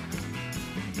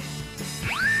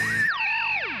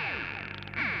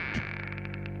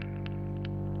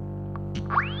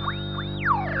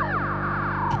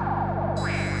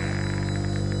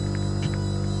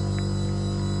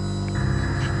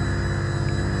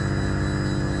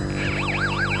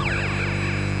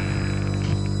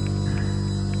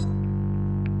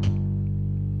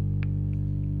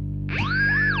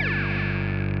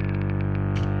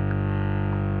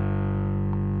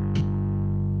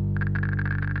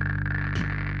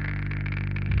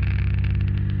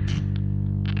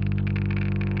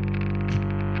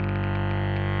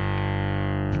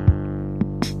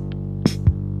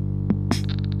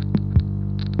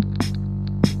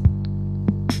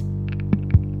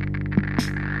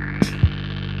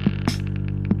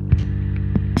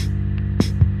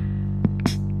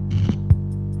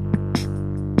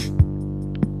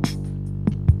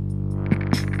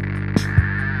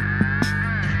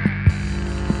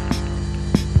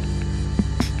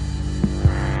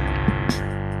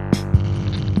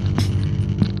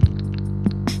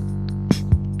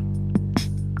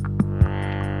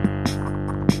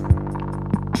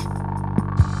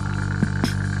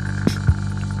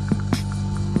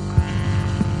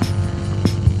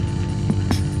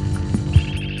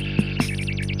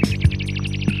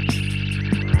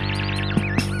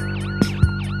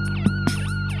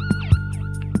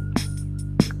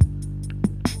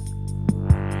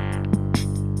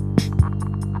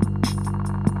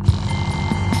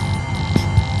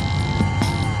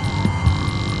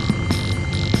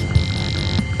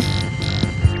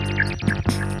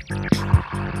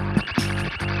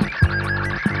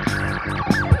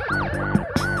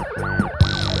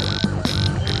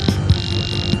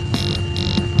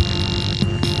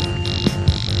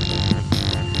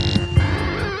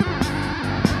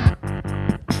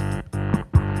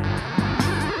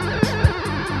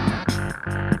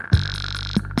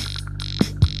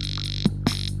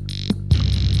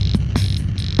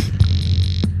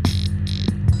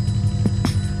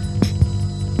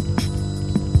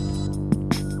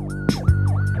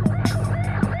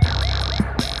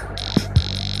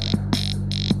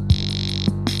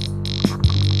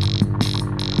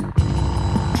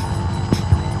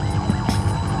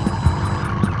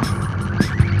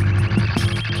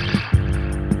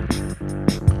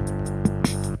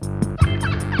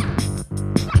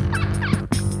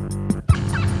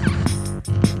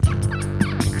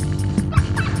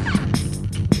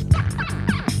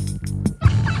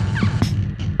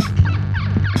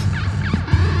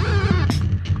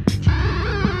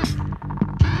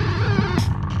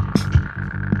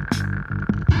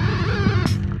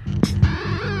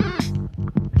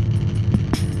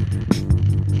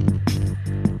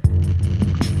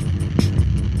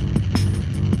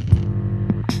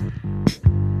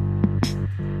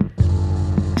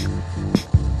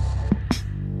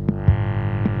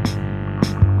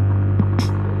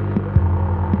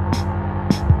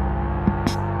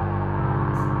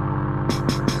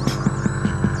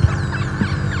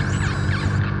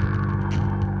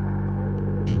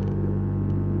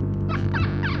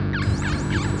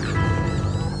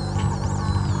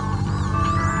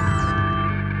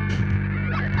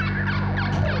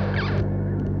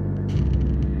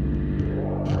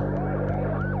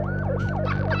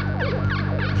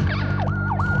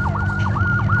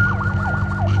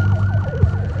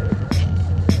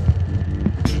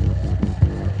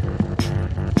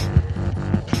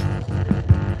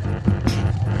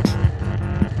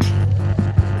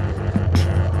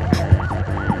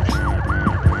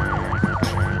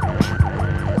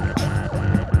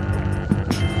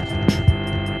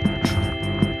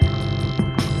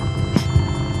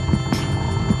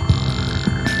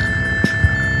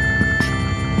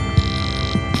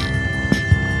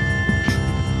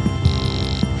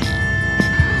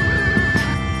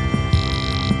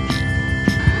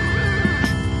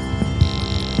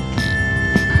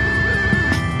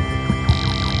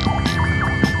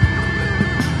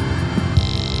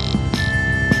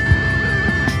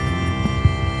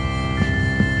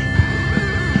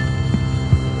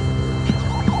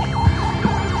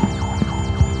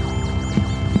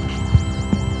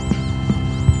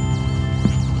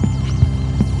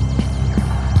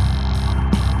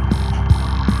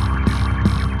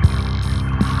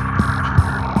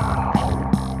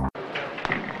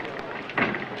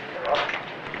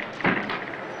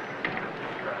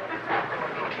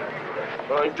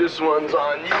 think this one's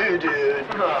on you, dude.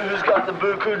 Who's got the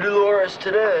Buku Dolores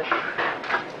today?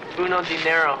 Uno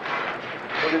dinero.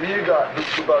 What have you got,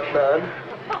 Buku Buckman?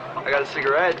 I got a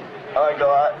cigarette. I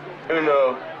got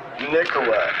Uno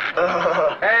Nicolette.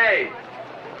 Hey!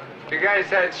 You guys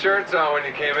had shirts on when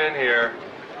you came in here.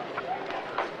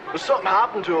 Well, something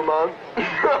happened to him, man.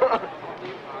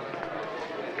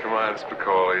 Come on,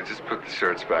 Spicoli, just put the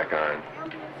shirts back on.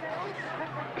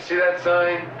 You see that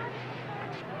sign?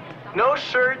 No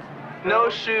shirt, no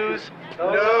shoes,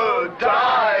 no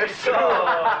dice.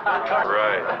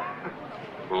 Right.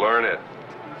 Learn it.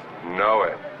 Know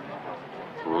it.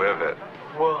 Live it.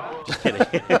 Whoa. Just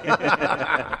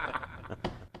kidding.